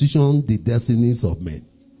reposition the destinies of men.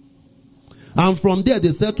 And from there they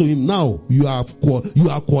said to him, now you are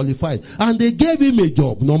qualified. And they gave him a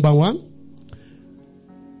job. Number one,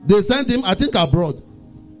 they sent him, I think, abroad.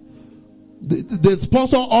 They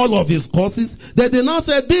sponsor all of his courses. They now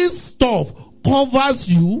say this stuff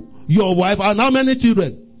covers you, your wife, and how many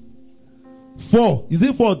children? 4. Is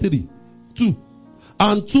it 4 or 3? 2.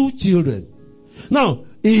 And 2 children. Now,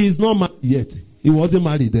 he is not married yet. He wasn't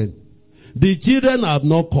married then. The children have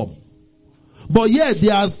not come. But yet they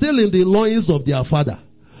are still in the loins of their father.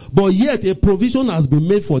 But yet a provision has been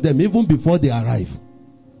made for them even before they arrive.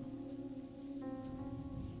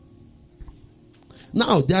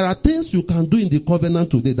 Now, there are things you can do in the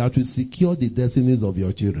covenant today that will secure the destinies of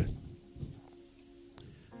your children.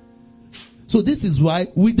 So this is why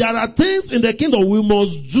there are things in the kingdom we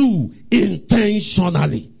must do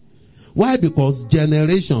intentionally. Why? Because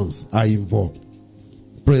generations are involved.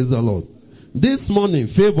 Praise the Lord. This morning,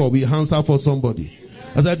 favor will answer for somebody.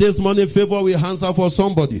 I said, this morning, favor will answer for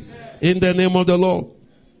somebody. In the name of the Lord.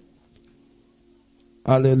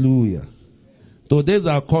 Hallelujah. Today's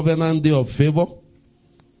our covenant day of favor.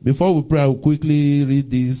 Before we pray, I will quickly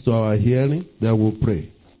read this to our hearing. Then we'll pray.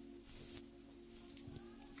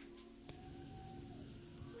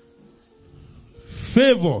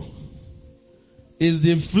 Favor is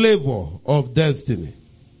the flavor of destiny.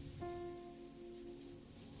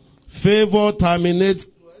 Favor terminates.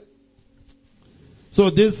 So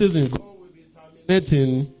this season, God will be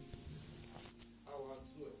terminating our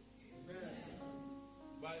sweat.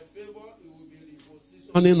 By favor, it will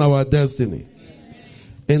be repositioning our destiny.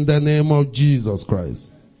 In the name of Jesus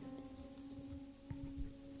Christ.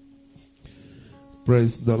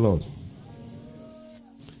 Praise the Lord.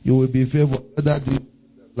 You will be favored whether you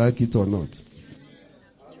like it or not.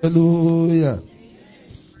 Hallelujah.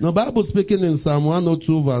 Now, Bible speaking in Psalm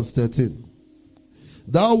 102 verse 13.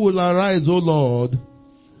 Thou will arise, O Lord,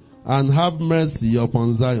 and have mercy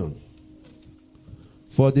upon Zion,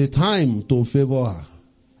 for the time to favor her.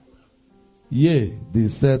 Yea, the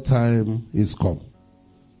set time is come.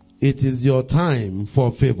 It is your time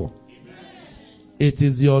for favor. It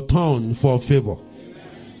is your turn for favor.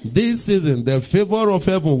 This season, the favor of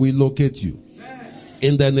heaven will locate you.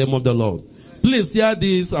 In the name of the Lord. Please hear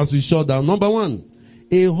this as we shut down. Number 1,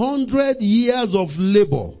 100 years of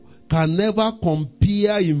labor can never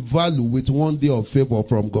compare in value with 1 day of favor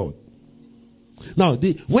from God. Now,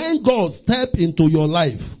 when God steps into your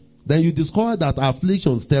life, then you discover that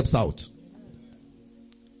affliction steps out.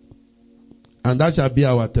 And that shall be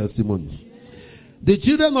our testimony. The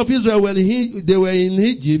children of Israel, they were in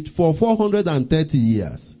Egypt for 430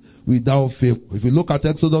 years without favor. If you look at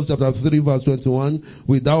Exodus chapter 3 verse 21,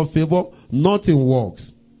 without favor, nothing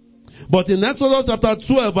works. But in Exodus chapter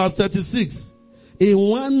 12 verse 36, in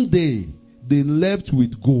 1 day, they left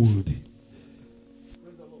with gold.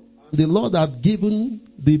 The Lord had given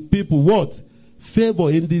the people what?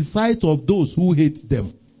 Favor in the sight of those who hate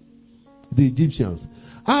them. The Egyptians.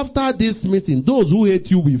 After this meeting, those who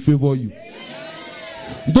hate you will favor you.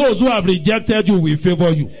 Those who have rejected you will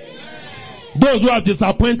favor you. Those who have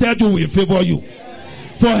disappointed you will favor you.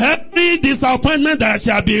 For every disappointment there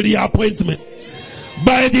shall be reappointment.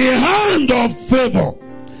 By the hand of favor.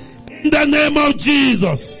 In the name of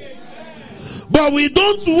Jesus. But we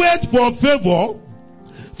don't wait for favor.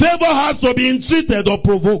 Favor has to be entreated or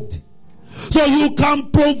provoked. So you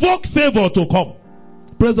can provoke favor to come.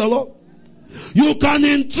 Praise the Lord. You can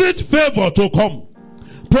entreat favor to come.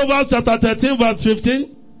 Proverbs chapter 13 verse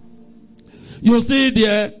 15. You see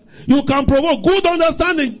there. You can provoke good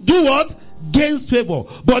understanding. Do what? Gains favor.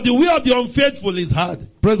 But the way of the unfaithful is hard.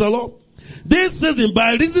 Praise the Lord. This season,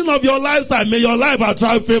 by reason of your lifestyle, may your life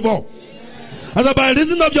attract favor. And by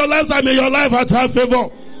reason of your lifestyle, may your life attract favor.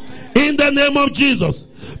 In the name of Jesus.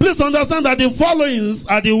 Please understand that the followings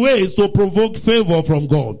are the ways to provoke favor from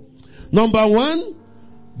God. Number 1,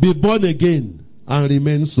 be born again and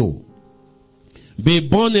remain so. Be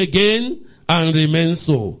born again and remain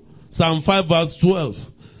so. Psalm 5 verse 12.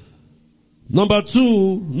 Number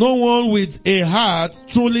 2, no one with a heart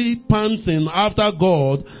truly panting after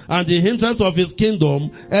God and the interest of his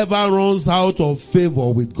kingdom ever runs out of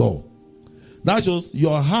favor with God. That shows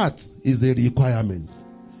your heart is a requirement.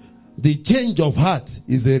 The change of heart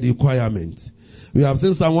is a requirement. We have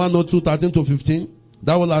seen Psalm 102, 13 to 15.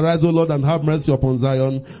 Thou will arise, O Lord, and have mercy upon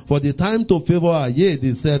Zion. For the time to favor her, yea,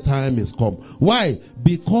 the set time is come. Why?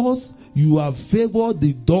 Because you have favored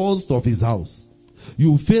the doors of his house.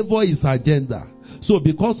 You favor his agenda. So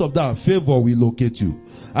because of that, favor will locate you.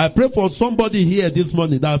 I pray for somebody here this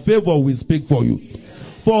morning that favor will speak for you.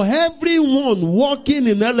 For everyone working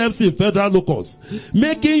in LFC Federal Locus,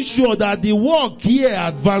 making sure that the work here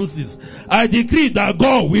advances, I decree that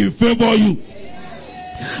God will favor you.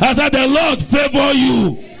 I said the Lord favor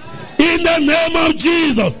you in the name of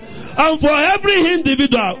Jesus. And for every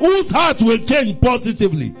individual whose heart will change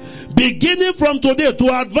positively, beginning from today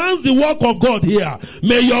to advance the work of God here,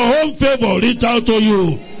 may your own favor reach out to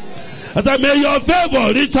you. I said, may your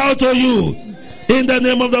favor reach out to you in the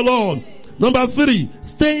name of the Lord. Number 3,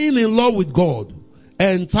 staying in love with God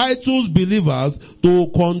entitles believers to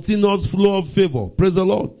continuous flow of favor. Praise the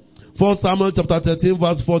Lord. 1 Samuel chapter 13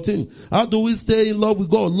 verse 14. How do we stay in love with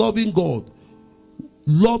God? Loving God.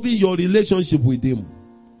 Loving your relationship with him.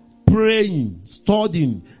 Praying,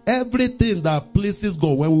 studying, everything that pleases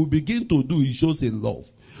God. When we begin to do, it shows in love.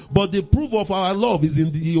 But the proof of our love is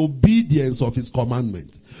in the obedience of his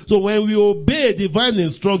commandment. So when we obey divine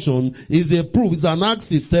instruction, is a proof, is an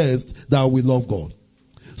acid test that we love God.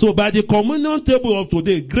 So by the communion table of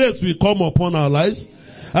today, grace will come upon our lives.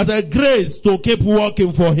 As a grace to keep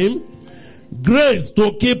working for him. Grace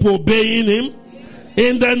to keep obeying him.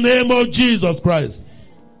 In the name of Jesus Christ.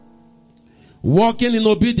 Walking in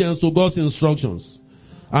obedience to God's instructions.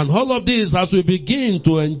 And all of this, as we begin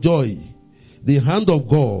to enjoy the hand of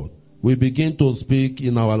God, we begin to speak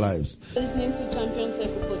in our lives. Listening to Champion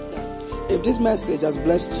Circle podcast. If this message has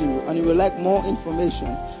blessed you and you would like more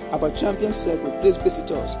information about Champion Circle, please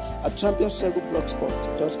visit us at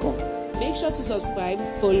championscircleblogspot.com. Make sure to subscribe,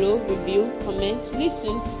 follow, review, comment,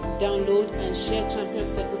 listen, download, and share Champion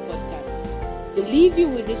Circle podcast. We'll leave you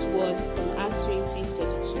with this word from Acts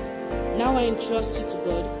 20:32. Now I entrust you to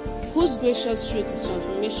God, whose gracious truth is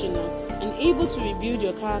transformational and able to rebuild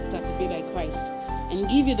your character to be like Christ, and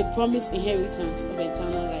give you the promised inheritance of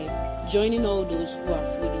eternal life, joining all those who are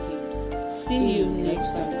fully healed. See you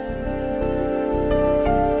next time.